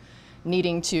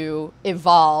needing to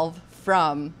evolve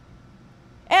from.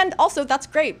 And also that's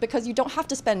great because you don't have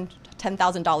to spend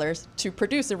 $10,000 to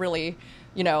produce a really,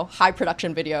 high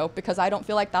production video, because I don't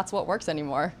feel like that's what works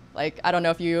anymore. Like, I don't know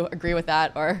if you agree with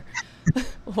that or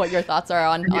what your thoughts are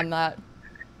on that.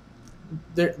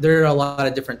 There are a lot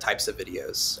of different types of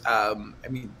videos. I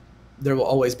mean, there will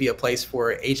always be a place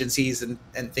for agencies and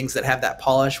things that have that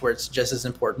polish where it's just as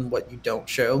important what you don't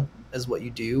show as what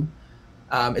you do.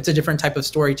 It's a different type of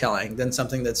storytelling than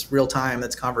something that's real time,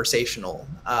 that's conversational.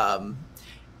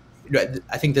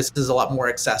 I think this is a lot more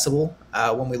accessible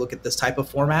when we look at this type of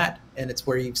format, and it's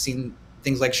where you've seen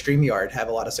things like StreamYard have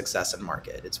a lot of success in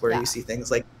market. It's where you see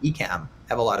things like Ecamm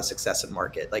have a lot of success in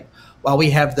market. Like while we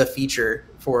have the feature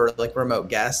for like remote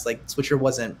guests, like Switcher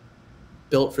wasn't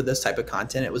built for this type of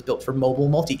content. It was built for mobile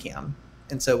multicam,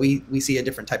 and so we see a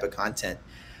different type of content.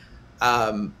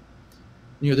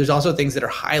 There's also things that are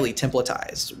highly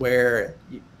templatized where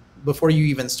before you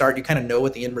even start, you kind of know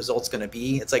what the end result's going to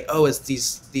be. It's like, oh, it's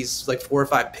these like 4 or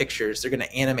 5 pictures. They're going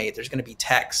to animate. There's going to be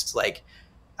text. Like,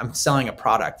 I'm selling a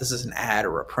product. This is an ad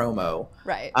or a promo.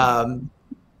 Right.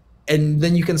 And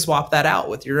then you can swap that out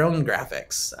with your own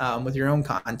graphics, with your own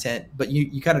content. But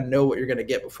you kind of know what you're going to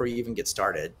get before you even get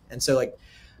started. And so like,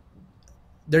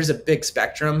 there's a big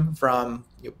spectrum from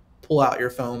pull out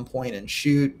your phone, point and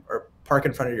shoot, or park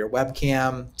in front of your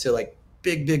webcam, to like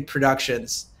big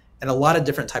productions, and a lot of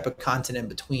different type of content in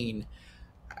between.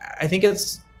 I think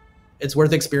it's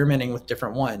worth experimenting with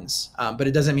different ones, but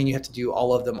it doesn't mean you have to do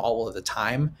all of them all of the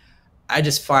time. I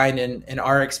just find in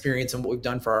our experience and what we've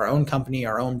done for our own company,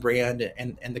 our own brand,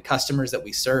 and the customers that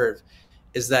we serve,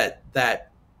 is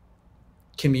that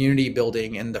community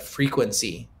building and the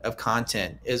frequency of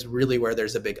content is really where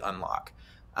there's a big unlock.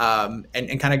 And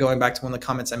kind of going back to one of the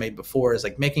comments I made before, is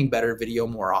like making better video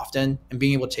more often and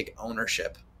being able to take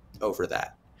ownership over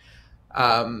that.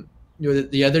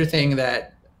 The other thing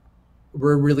that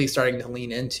we're really starting to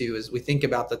lean into as we think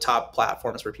about the top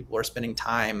platforms where people are spending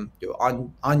time,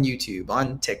 on YouTube,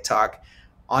 on TikTok,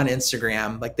 on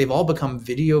Instagram. Like, they've all become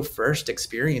video first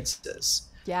experiences.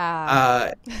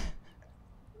 Yeah.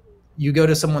 You go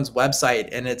to someone's website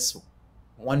and it's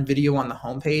one video on the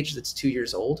homepage that's 2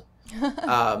 years old.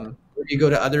 Or you go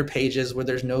to other pages where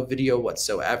there's no video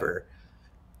whatsoever.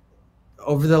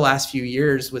 Over the last few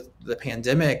years with the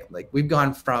pandemic, like, we've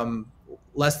gone from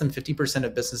less than 50%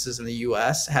 of businesses in the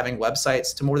US having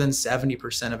websites to more than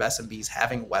 70% of SMBs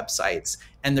having websites,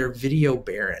 and they're video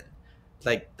barren.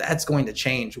 Like, that's going to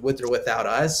change with or without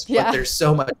us, but there's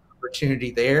so much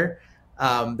opportunity there.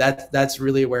 That's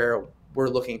really where we're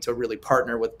looking to really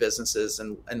partner with businesses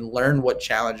and learn what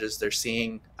challenges they're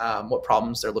seeing, what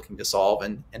problems they're looking to solve,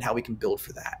 and how we can build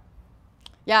for that.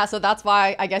 Yeah, so that's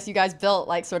why I guess you guys built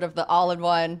like sort of the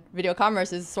all-in-one video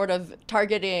commerce, is sort of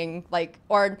targeting like,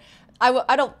 or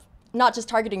I don't, not just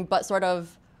targeting, but sort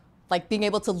of like being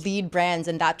able to lead brands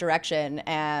in that direction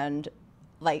and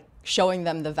like showing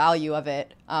them the value of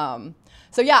it.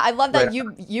 So yeah, I love that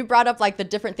you brought up like the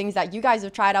different things that you guys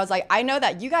have tried. I was like, I know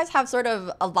that you guys have sort of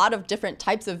a lot of different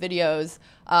types of videos,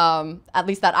 at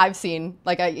least that I've seen.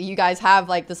 Like you guys have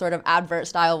like the sort of advert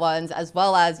style ones, as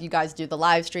well as you guys do the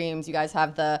live streams. You guys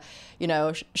have the, you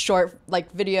know, short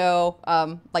like video,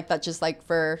 like that, just like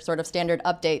for sort of standard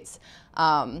updates.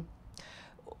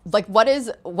 Like what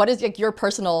is like your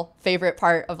personal favorite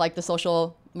part of like the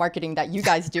social marketing that you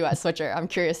guys do at Switcher? I'm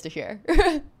curious to hear.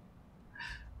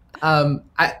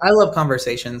 I love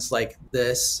conversations like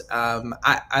this.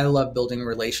 I love building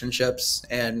relationships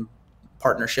and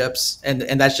partnerships, and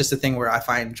that's just a thing where I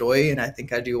find joy, and I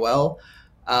think I do well.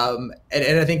 And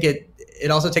I think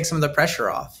it also takes some of the pressure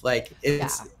off. Like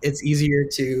it's easier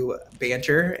to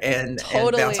banter and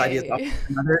bounce ideas off one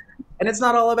another. And it's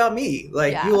not all about me.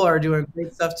 Like you are doing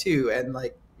great stuff too. And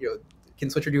like, you know,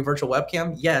 can Switcher do virtual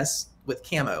webcam? Yes, with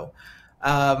Camo.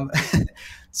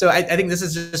 So I think this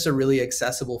is just a really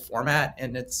accessible format,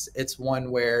 and it's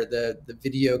one where the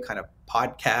video kind of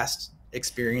podcast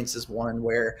experience is one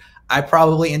where I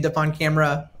probably end up on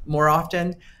camera more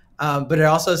often. But I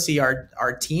also see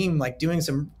our team like doing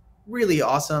some really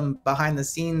awesome behind the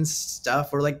scenes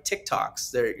stuff, or like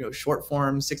TikToks. They're, you know, short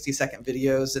form 60-second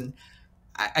videos, and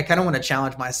I kind of want to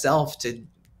challenge myself to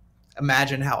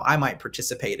imagine how I might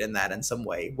participate in that in some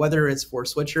way, whether it's for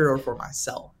Switcher or for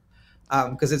myself.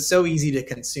 Because it's so easy to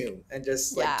consume and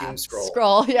just like doom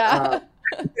scroll. Yeah.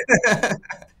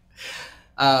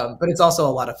 But it's also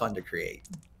a lot of fun to create.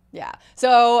 Yeah.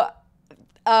 So,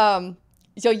 no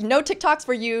TikToks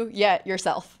for you yet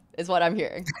yourself is what I'm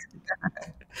hearing.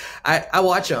 I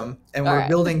watch them, and we're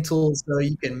building tools so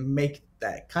you can make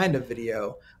that kind of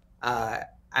video. I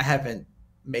haven't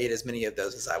made as many of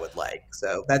those as I would like.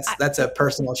 So that's a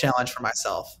personal challenge for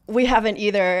myself. We haven't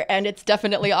either, and it's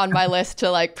definitely on my list to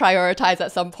like prioritize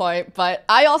at some point. But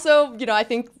I also, you know, I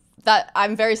think that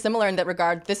I'm very similar in that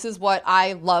regard. This is what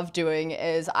I love doing,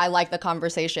 is I like the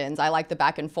conversations. I like the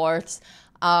back and forths.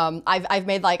 I've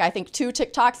made like, I think 2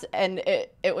 TikToks, and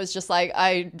it was just like,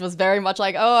 I was very much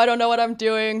like, oh, I don't know what I'm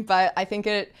doing, but I think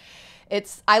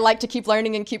I like to keep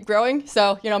learning and keep growing.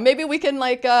 So, you know, maybe we can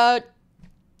like,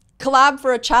 collab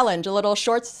for a challenge, a little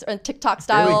shorts and TikTok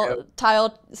style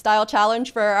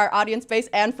challenge for our audience base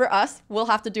and for us. We'll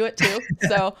have to do it too.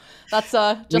 So that's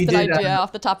just an idea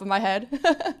off the top of my head.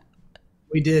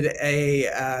 We did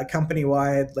a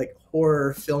company-wide like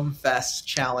horror film fest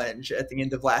challenge at the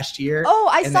end of last year. Oh,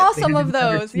 I saw some of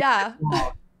those. Yeah.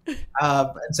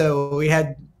 And so we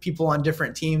had people on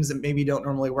different teams that maybe don't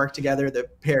normally work together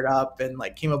that paired up and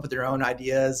like came up with their own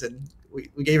ideas, and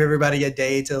we gave everybody a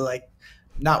day to like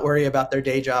not worry about their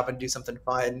day job and do something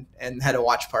fun, and had a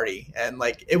watch party. And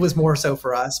like, it was more so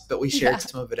for us, but we shared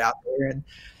some of it out there, and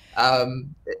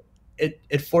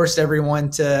it forced everyone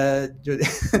to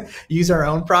use our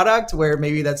own product where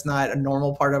maybe that's not a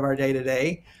normal part of our day to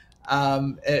day.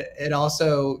 It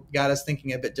also got us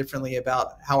thinking a bit differently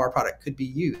about how our product could be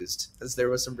used, because there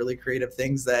was some really creative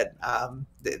things that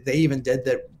they even did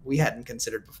that we hadn't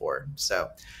considered before. So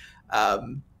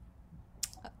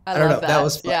I don't know. That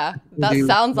was fun. Yeah, that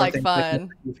sounds like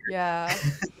fun. Yeah.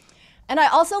 And I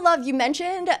also love, you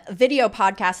mentioned video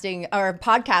podcasting or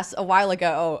podcasts a while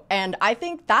ago. And I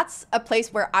think that's a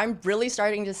place where I'm really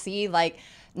starting to see like,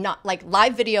 not like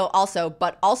live video also,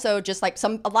 but also just like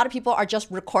a lot of people are just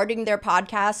recording their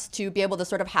podcasts to be able to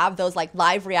sort of have those like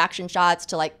live reaction shots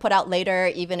to like put out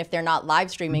later, even if they're not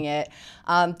live streaming it.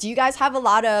 Do you guys have a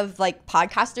lot of like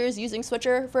podcasters using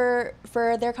Switcher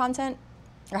for their content?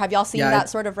 Or have y'all seen that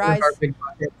sort of rise? Our big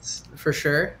buckets, for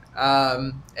sure.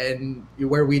 And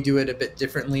where we do it a bit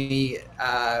differently,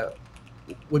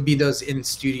 would be those in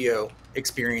studio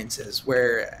experiences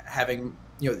where having,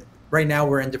 right now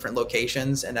we're in different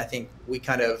locations, and I think we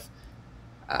kind of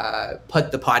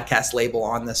put the podcast label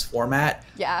on this format.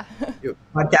 Yeah.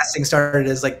 Podcasting started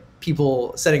as like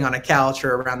people sitting on a couch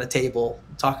or around a table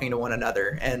talking to one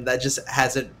another, and that just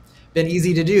hasn't been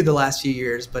easy to do the last few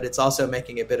years, but it's also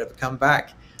making a bit of a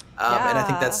comeback. And I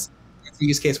think that's the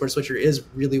use case where Switcher is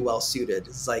really well suited.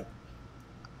 It's like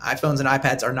iPhones and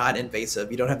iPads are not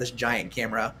invasive. You don't have this giant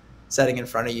camera setting in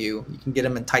front of you. You can get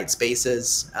them in tight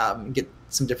spaces, get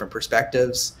some different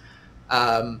perspectives.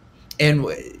 And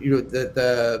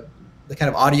the kind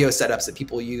of audio setups that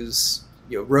people use,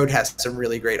 Rode has some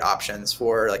really great options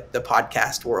for like the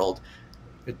podcast world.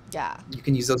 Yeah, you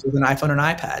can use those with an iPhone and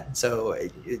iPad. So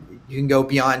you can go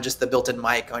beyond just the built-in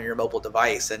mic on your mobile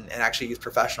device and actually use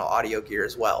professional audio gear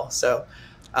as well. So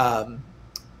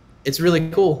it's really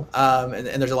cool.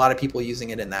 And there's a lot of people using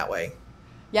it in that way.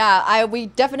 Yeah, we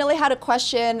definitely had a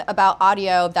question about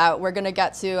audio that we're going to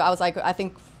get to. I was like, I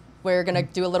think we're going to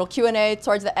do a little Q&A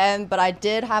towards the end, but I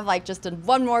did have like just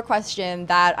one more question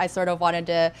that I sort of wanted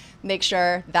to make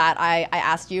sure that I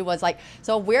asked you was like,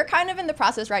 so we're kind of in the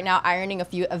process right now ironing a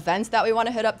few events that we want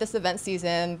to hit up this event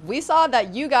season. We saw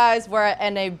that you guys were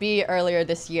at NAB earlier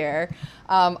this year.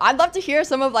 I'd love to hear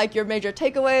some of like your major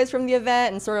takeaways from the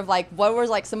event and sort of like what was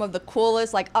like some of the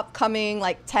coolest like upcoming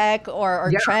like tech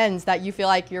or trends that you feel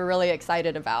like you're really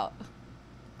excited about.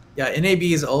 Yeah, NAB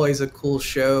is always a cool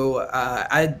show.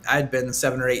 I'd been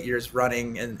 7 or 8 years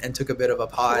running and took a bit of a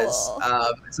pause.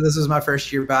 Cool. So this was my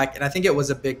first year back, and I think it was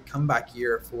a big comeback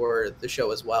year for the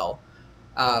show as well.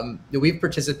 We've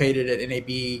participated at NAB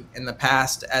in the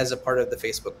past as a part of the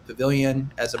Facebook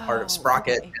Pavilion, as a part of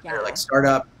Sprocket, okay. and their like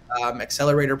startup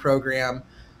accelerator program.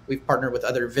 We've partnered with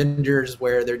other vendors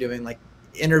where they're doing like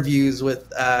interviews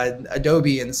with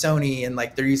Adobe and Sony, and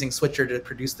like they're using Switcher to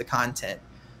produce the content.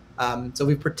 So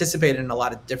we've participated in a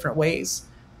lot of different ways.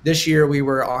 This year we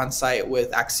were on site with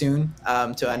Aksoon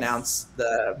to announce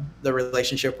the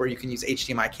relationship where you can use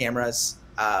HDMI cameras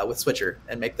with Switcher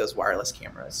and make those wireless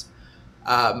cameras.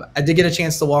 I did get a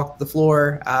chance to walk the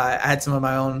floor. I had some of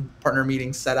my own partner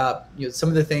meetings set up. Some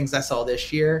of the things I saw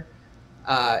this year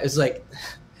is like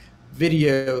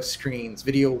video screens,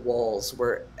 video walls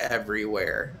were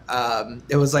everywhere.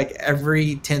 It was like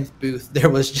every 10th booth,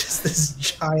 there was just this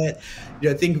giant,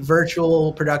 think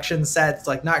virtual production sets,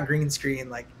 like not green screen,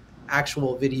 like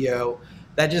actual video.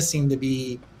 That just seemed to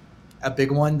be a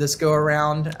big one this go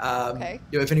around.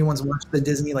 If anyone's watched the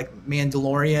Disney like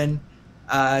Mandalorian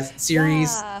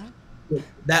series,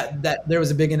 that there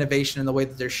was a big innovation in the way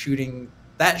that they're shooting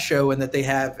that show, and that they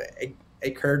have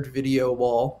a curved video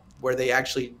wall where they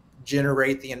actually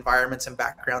generate the environments and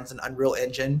backgrounds in Unreal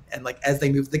Engine, and like as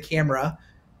they move the camera,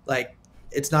 like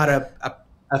it's not a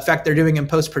effect they're doing in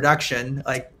post-production,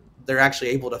 like they're actually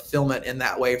able to film it in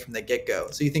that way from the get-go.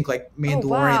 So you think like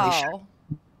Mandalorian,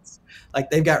 like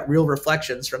they've got real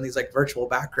reflections from these like virtual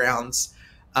backgrounds,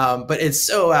 but it's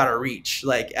so out of reach.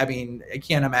 Like, I mean, I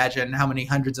can't imagine how many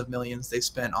hundreds of millions they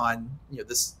spent on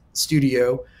this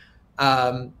studio,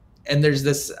 and there's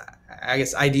this, I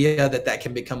guess, idea that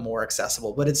can become more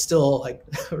accessible, but it's still like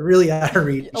really out of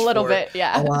reach. A little bit,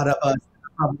 yeah. A lot of us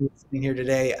probably sitting here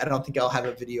today. I don't think I'll have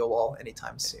a video wall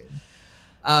anytime soon.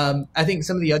 I think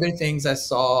some of the other things I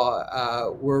saw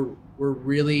were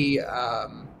really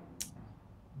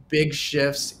big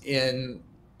shifts in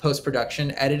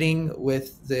post-production editing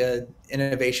with the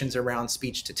innovations around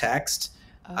speech to text.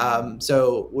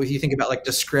 So if you think about like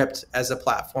Descript as a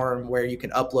platform where you can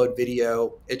upload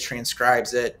video, it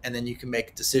transcribes it, and then you can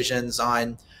make decisions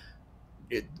on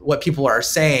what people are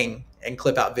saying and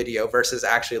clip out video versus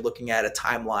actually looking at a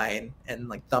timeline and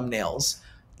like thumbnails.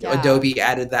 Adobe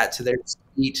added that to their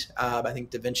suite. I think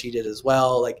DaVinci did as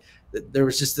well. Like there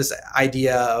was just this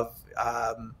idea of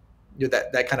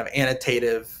that kind of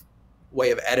annotative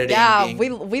way of editing. Yeah,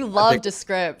 we love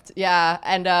Descript. Yeah,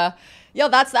 and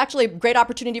that's actually a great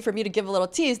opportunity for me to give a little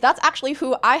tease. That's actually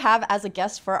who I have as a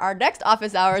guest for our next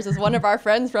office hours, is one of our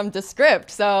friends from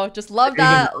Descript. So just love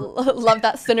that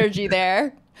synergy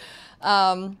there.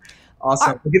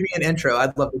 Awesome. Well, give me an intro.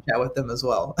 I'd love to chat with them as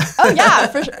well. Oh yeah,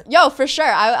 for sure. For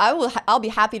sure. I'll be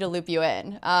happy to loop you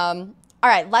in. All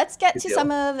right, let's get to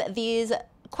some of these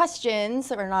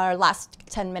questions. We're in our last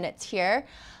 10 minutes here.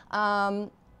 So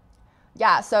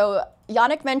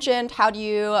Yannick mentioned, how do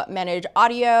you manage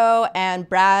audio? And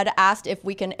Brad asked if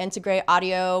we can integrate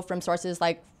audio from sources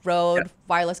like Rode,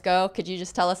 Wireless Go. Could you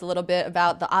just tell us a little bit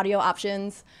about the audio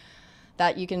options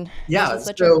that you can use?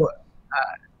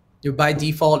 So by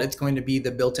default, it's going to be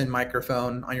the built-in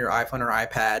microphone on your iPhone or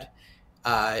iPad.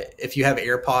 If you have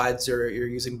AirPods or you're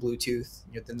using Bluetooth,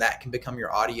 then that can become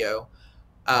your audio.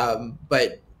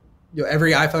 But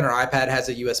every iPhone or iPad has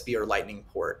a USB or Lightning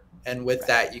port. And with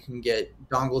that, you can get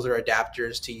dongles or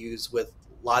adapters to use with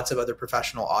lots of other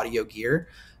professional audio gear.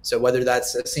 So whether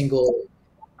that's a single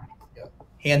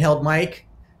handheld mic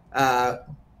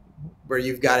where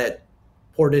you've got it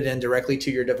ported in directly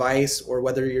to your device, or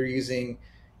whether you're using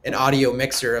an audio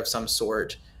mixer of some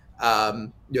sort,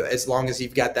 as long as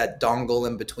you've got that dongle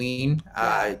in between,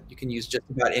 you can use just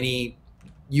about any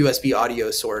USB audio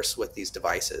source with these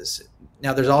devices.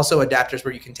 Now, there's also adapters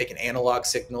where you can take an analog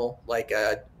signal like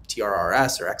a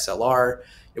TRRS or XLR.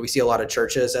 We see a lot of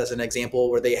churches, as an example,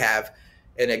 where they have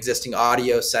an existing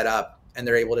audio setup and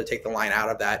they're able to take the line out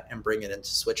of that and bring it into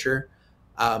Switcher.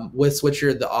 With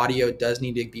Switcher, the audio does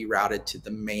need to be routed to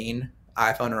the main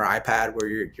iPhone or iPad, where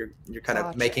you're kind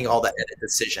of making all the edit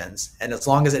decisions. And as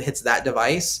long as it hits that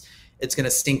device, it's going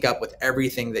to sync up with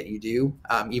everything that you do.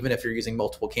 Even if you're using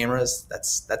multiple cameras,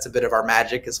 that's a bit of our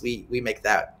magic, as we make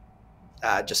that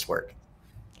just work.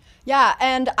 Yeah,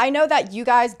 and I know that you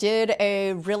guys did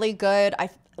a really good,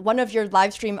 one of your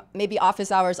live stream, maybe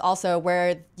office hours also,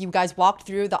 where you guys walked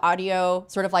through the audio,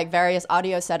 sort of like various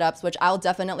audio setups, which I'll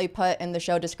definitely put in the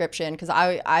show description, because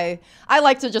I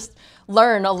like to just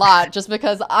learn a lot, just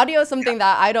because audio is something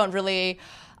that I don't really,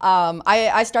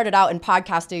 I started out in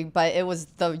podcasting, but it was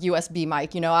the USB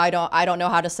mic. I don't know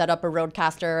how to set up a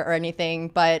Rodecaster or anything,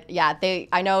 but yeah,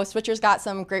 I know Switcher's got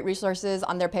some great resources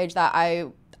on their page that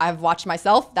I've watched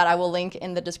myself, that I will link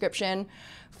in the description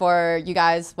for you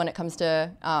guys when it comes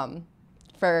to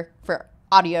for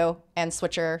audio and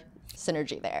Switcher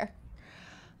synergy there.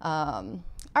 All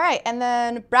right, and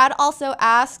then Brad also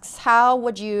asks, how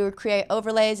would you create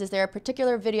overlays? Is there a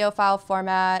particular video file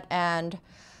format, and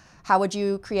how would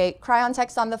you create cryon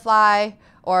text on the fly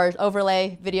or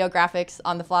overlay video graphics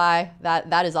on the fly?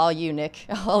 That is all you, Nick.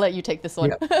 I'll let you take this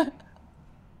one. Yeah.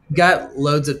 Got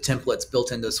loads of templates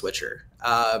built into Switcher.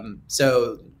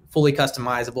 So fully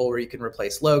customizable, where you can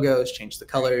replace logos, change the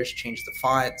colors, change the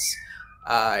fonts.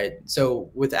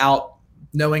 So without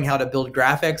knowing how to build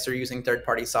graphics or using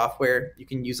third-party software, you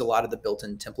can use a lot of the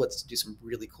built-in templates to do some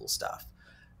really cool stuff.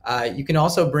 You can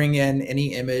also bring in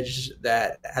any image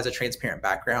that has a transparent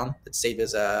background that's saved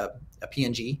as a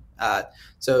PNG.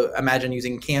 So imagine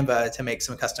using Canva to make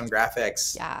some custom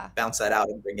graphics, bounce that out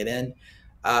and bring it in.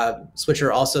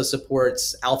 Switcher also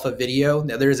supports alpha video.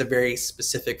 Now, there is a very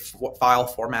specific file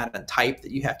format and type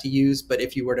that you have to use, but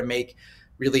if you were to make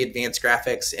really advanced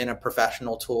graphics in a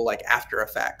professional tool like After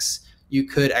Effects, you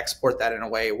could export that in a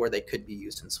way where they could be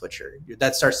used in Switcher.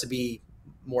 That starts to be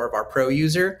more of our pro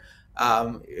user.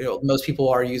 Most people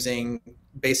are using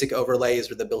basic overlays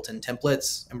or the built-in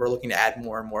templates, and we're looking to add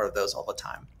more and more of those all the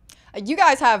time. You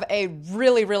guys have a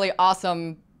really, really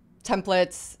awesome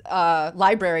templates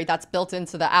library that's built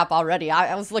into the app already.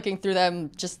 I was looking through them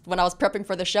just when I was prepping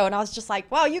for the show, and I was just like,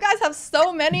 wow, you guys have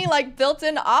so many like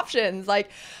built-in options.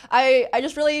 Like I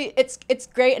just really, it's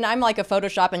great. And I'm like a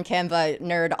Photoshop and Canva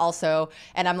nerd also,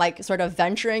 and I'm like sort of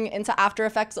venturing into After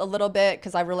Effects a little bit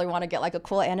because I really want to get like a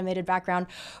cool animated background.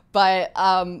 But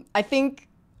I think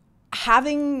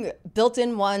having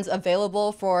built-in ones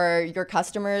available for your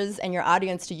customers and your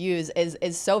audience to use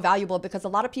is so valuable, because a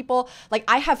lot of people, like,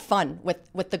 I have fun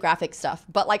with the graphic stuff,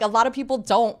 but like a lot of people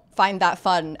don't find that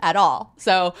fun at all.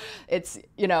 So it's,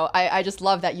 I just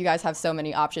love that you guys have so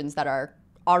many options that are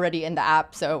already in the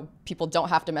app, so people don't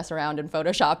have to mess around in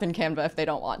Photoshop and Canva if they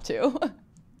don't want to.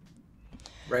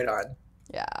 Right on.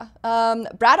 Yeah.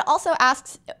 Brad also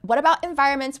asks, what about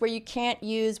environments where you can't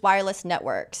use wireless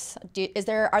networks?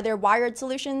 Are there wired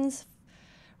solutions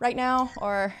right now,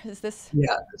 or is this?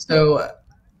 Yeah. So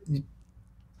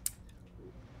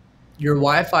your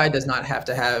Wi-Fi does not have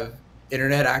to have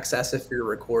internet access if you're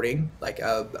recording. Like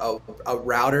a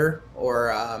router or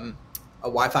a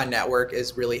Wi-Fi network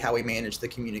is really how we manage the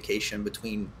communication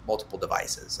between multiple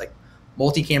devices. Like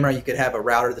multi-camera, you could have a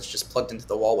router that's just plugged into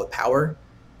the wall with power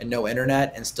and no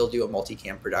internet and still do a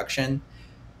multicam production.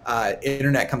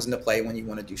 Internet comes into play when you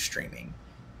want to do streaming.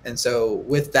 And so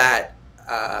with that,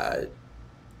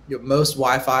 most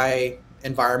Wi-Fi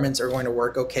environments are going to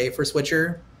work okay for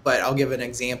Switcher, but I'll give an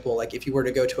example. Like if you were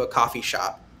to go to a coffee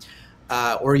shop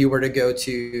or you were to go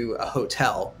to a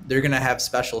hotel, they're going to have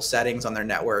special settings on their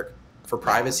network for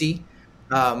privacy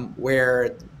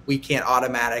where we can't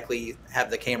automatically have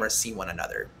the cameras see one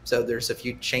another. So there's a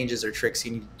few changes or tricks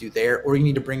you need to do there, or you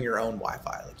need to bring your own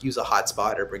Wi-Fi, like use a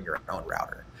hotspot or bring your own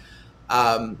router.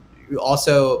 You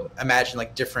also imagine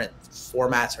like different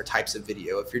formats or types of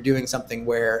video. If you're doing something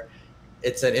where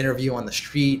it's an interview on the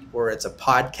street or it's a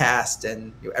podcast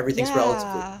and everything's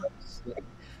relatively close,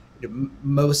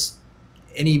 most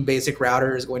any basic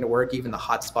router is going to work. Even the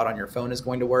hotspot on your phone is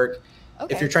going to work.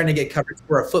 Okay. If you're trying to get coverage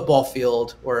for a football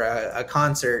field or a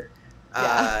concert,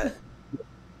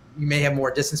 you may have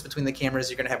more distance between the cameras.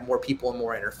 You're going to have more people and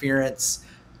more interference.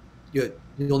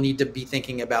 You'll need to be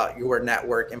thinking about your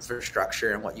network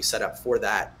infrastructure and what you set up for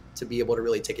that to be able to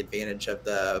really take advantage of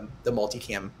the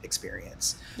multicam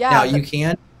experience. Yeah, now you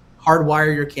can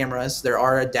hardwire your cameras. There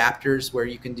are adapters where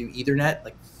you can do Ethernet,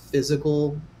 like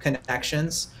physical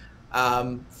connections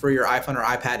for your iPhone or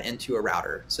iPad into a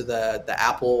router. So the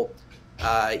Apple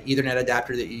Ethernet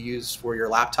adapter that you use for your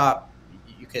laptop,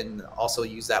 you can also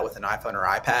use that with an iPhone or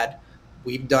iPad.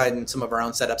 We've done some of our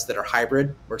own setups that are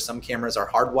hybrid, where some cameras are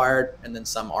hardwired and then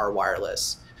some are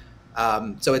wireless.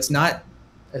 So it's not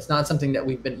something that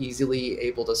we've been easily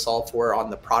able to solve for on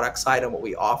the product side and what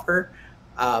we offer.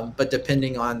 But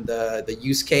depending on the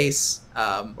use case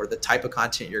or the type of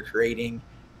content you're creating,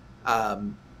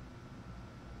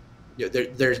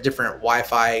 there's different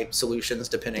Wi-Fi solutions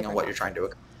depending on what you're trying to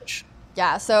accomplish.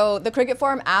 Yeah, so the Cricket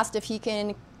Forum asked if he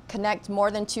can connect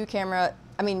more than two cameras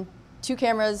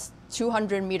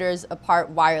 200 meters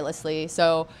apart wirelessly.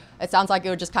 So it sounds like it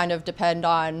would just kind of depend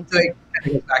on. So it kind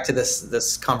of goes back to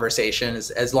this conversation.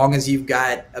 As long as you've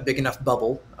got a big enough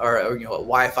bubble or a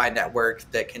Wi-Fi network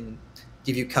that can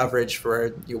give you coverage for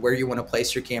where you want to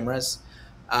place your cameras,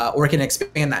 or can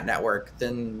expand that network,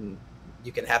 then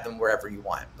you can have them wherever you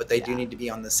want. But they do need to be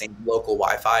on the same local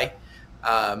Wi-Fi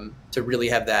to really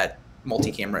have that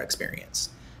multi-camera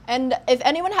experience. And if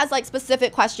anyone has like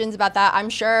specific questions about that, I'm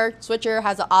sure Switcher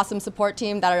has an awesome support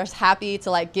team that are just happy to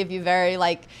like give you very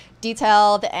like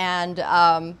detailed and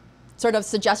sort of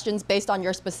suggestions based on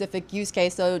your specific use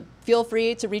case. So feel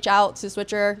free to reach out to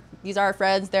Switcher. These are our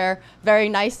friends. They're very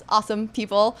nice, awesome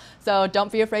people. So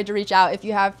don't be afraid to reach out if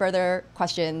you have further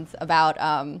questions about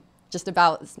just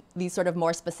about these sort of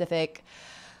more specific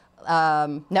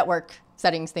network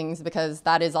settings things, because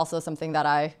that is also something that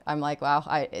I'm like, wow,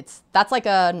 that's like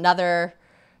another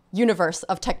universe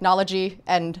of technology,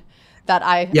 and that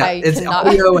I cannot.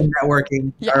 Audio and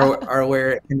networking are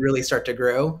where it can really start to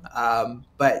grow.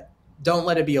 But don't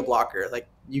let it be a blocker. Like,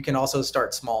 you can also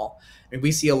start small. I mean,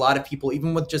 we see a lot of people,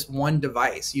 even with just one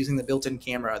device, using the built-in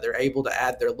camera, they're able to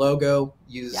add their logo,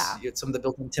 use some of the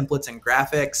built-in templates and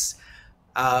graphics.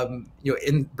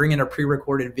 Bring in a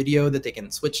pre-recorded video that they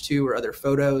can switch to, or other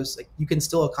photos. Like, you can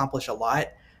still accomplish a lot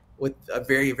with a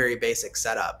very, very basic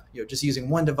setup, just using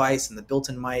one device and the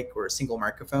built-in mic or a single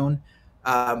microphone.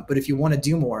 But if you want to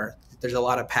do more, there's a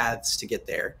lot of paths to get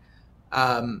there.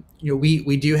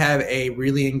 We do have a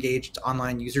really engaged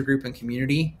online user group and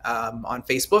community on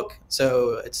Facebook.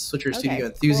 So it's Switcher Studio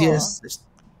Enthusiasts. Cool. There's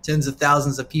tens of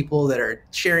thousands of people that are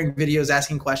sharing videos,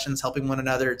 asking questions, helping one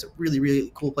another. It's a really,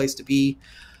 really cool place to be.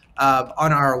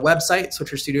 On our website,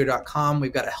 switcherstudio.com,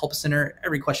 we've got a help center.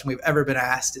 Every question we've ever been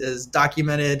asked is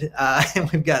documented.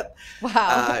 And we've got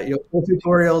full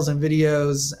tutorials and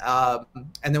videos.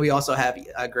 And then we also have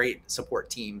a great support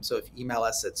team. So if you email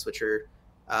us at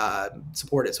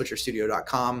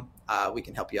support@switcherstudio.com, we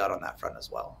can help you out on that front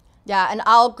as well. Yeah, and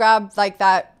I'll grab like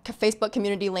that Facebook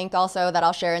community link also that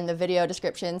I'll share in the video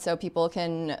description, so people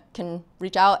can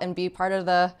reach out and be part of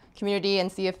the community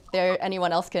and see if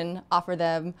anyone else can offer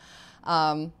them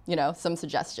some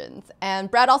suggestions.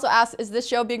 And Brad also asked, is this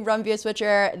show being run via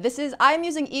Switcher? I'm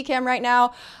using Ecamm right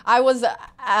now. I was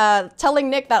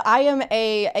telling Nick that I am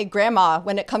a grandma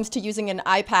when it comes to using an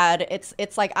iPad.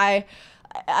 It's like I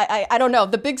don't know,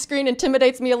 the big screen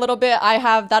intimidates me a little bit.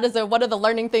 That is one of the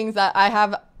learning things that I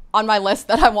have on my list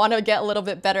that I want to get a little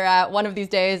bit better at. One of these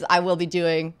days I will be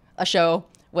doing a show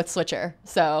with Switcher.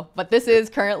 But I am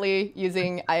currently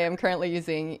using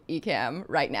Ecamm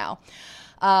right now.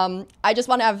 I just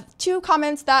want to have two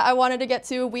comments that I wanted to get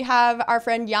to. We have our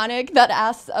friend Yannick that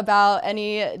asks about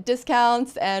any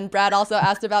discounts, and Brad also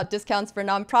asked about discounts for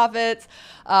nonprofits.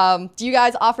 Do you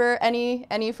guys offer any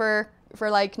for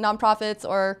like nonprofits,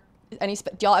 or do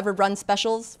y'all ever run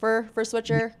specials for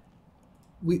Switcher?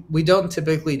 We don't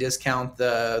typically discount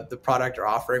the product or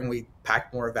offering. We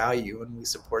pack more value and we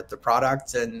support the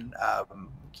product and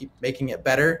keep making it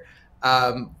better.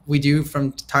 We do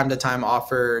from time to time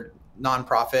offer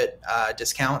nonprofit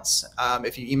discounts.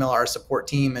 If you email our support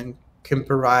team and can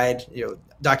provide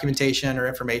documentation or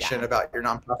information about your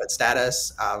nonprofit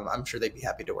status, I'm sure they'd be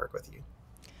happy to work with you.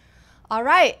 All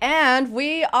right, and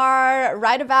we are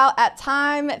right about at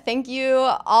time. Thank you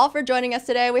all for joining us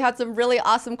today. We had some really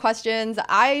awesome questions.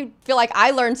 I feel like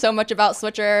I learned so much about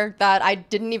Switcher that I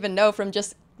didn't even know from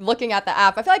just looking at the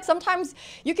app. I feel like sometimes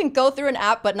you can go through an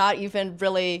app but not even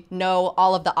really know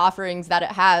all of the offerings that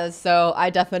it has. So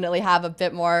I definitely have a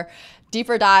bit more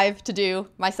deeper dive to do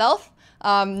myself.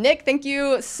 Nick, thank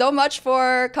you so much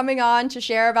for coming on to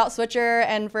share about Switcher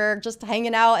and for just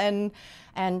hanging out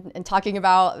and talking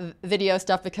about video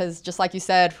stuff, because just like you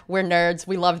said, we're nerds.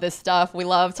 We love this stuff. We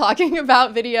love talking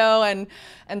about video and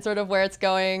sort of where it's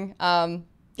going.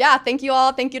 Yeah, thank you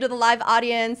all. Thank you to the live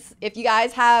audience. If you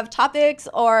guys have topics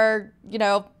or,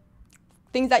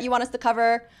 things that you want us to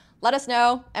cover, let us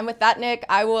know. And with that, Nick,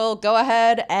 I will go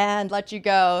ahead and let you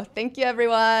go. Thank you,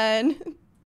 everyone.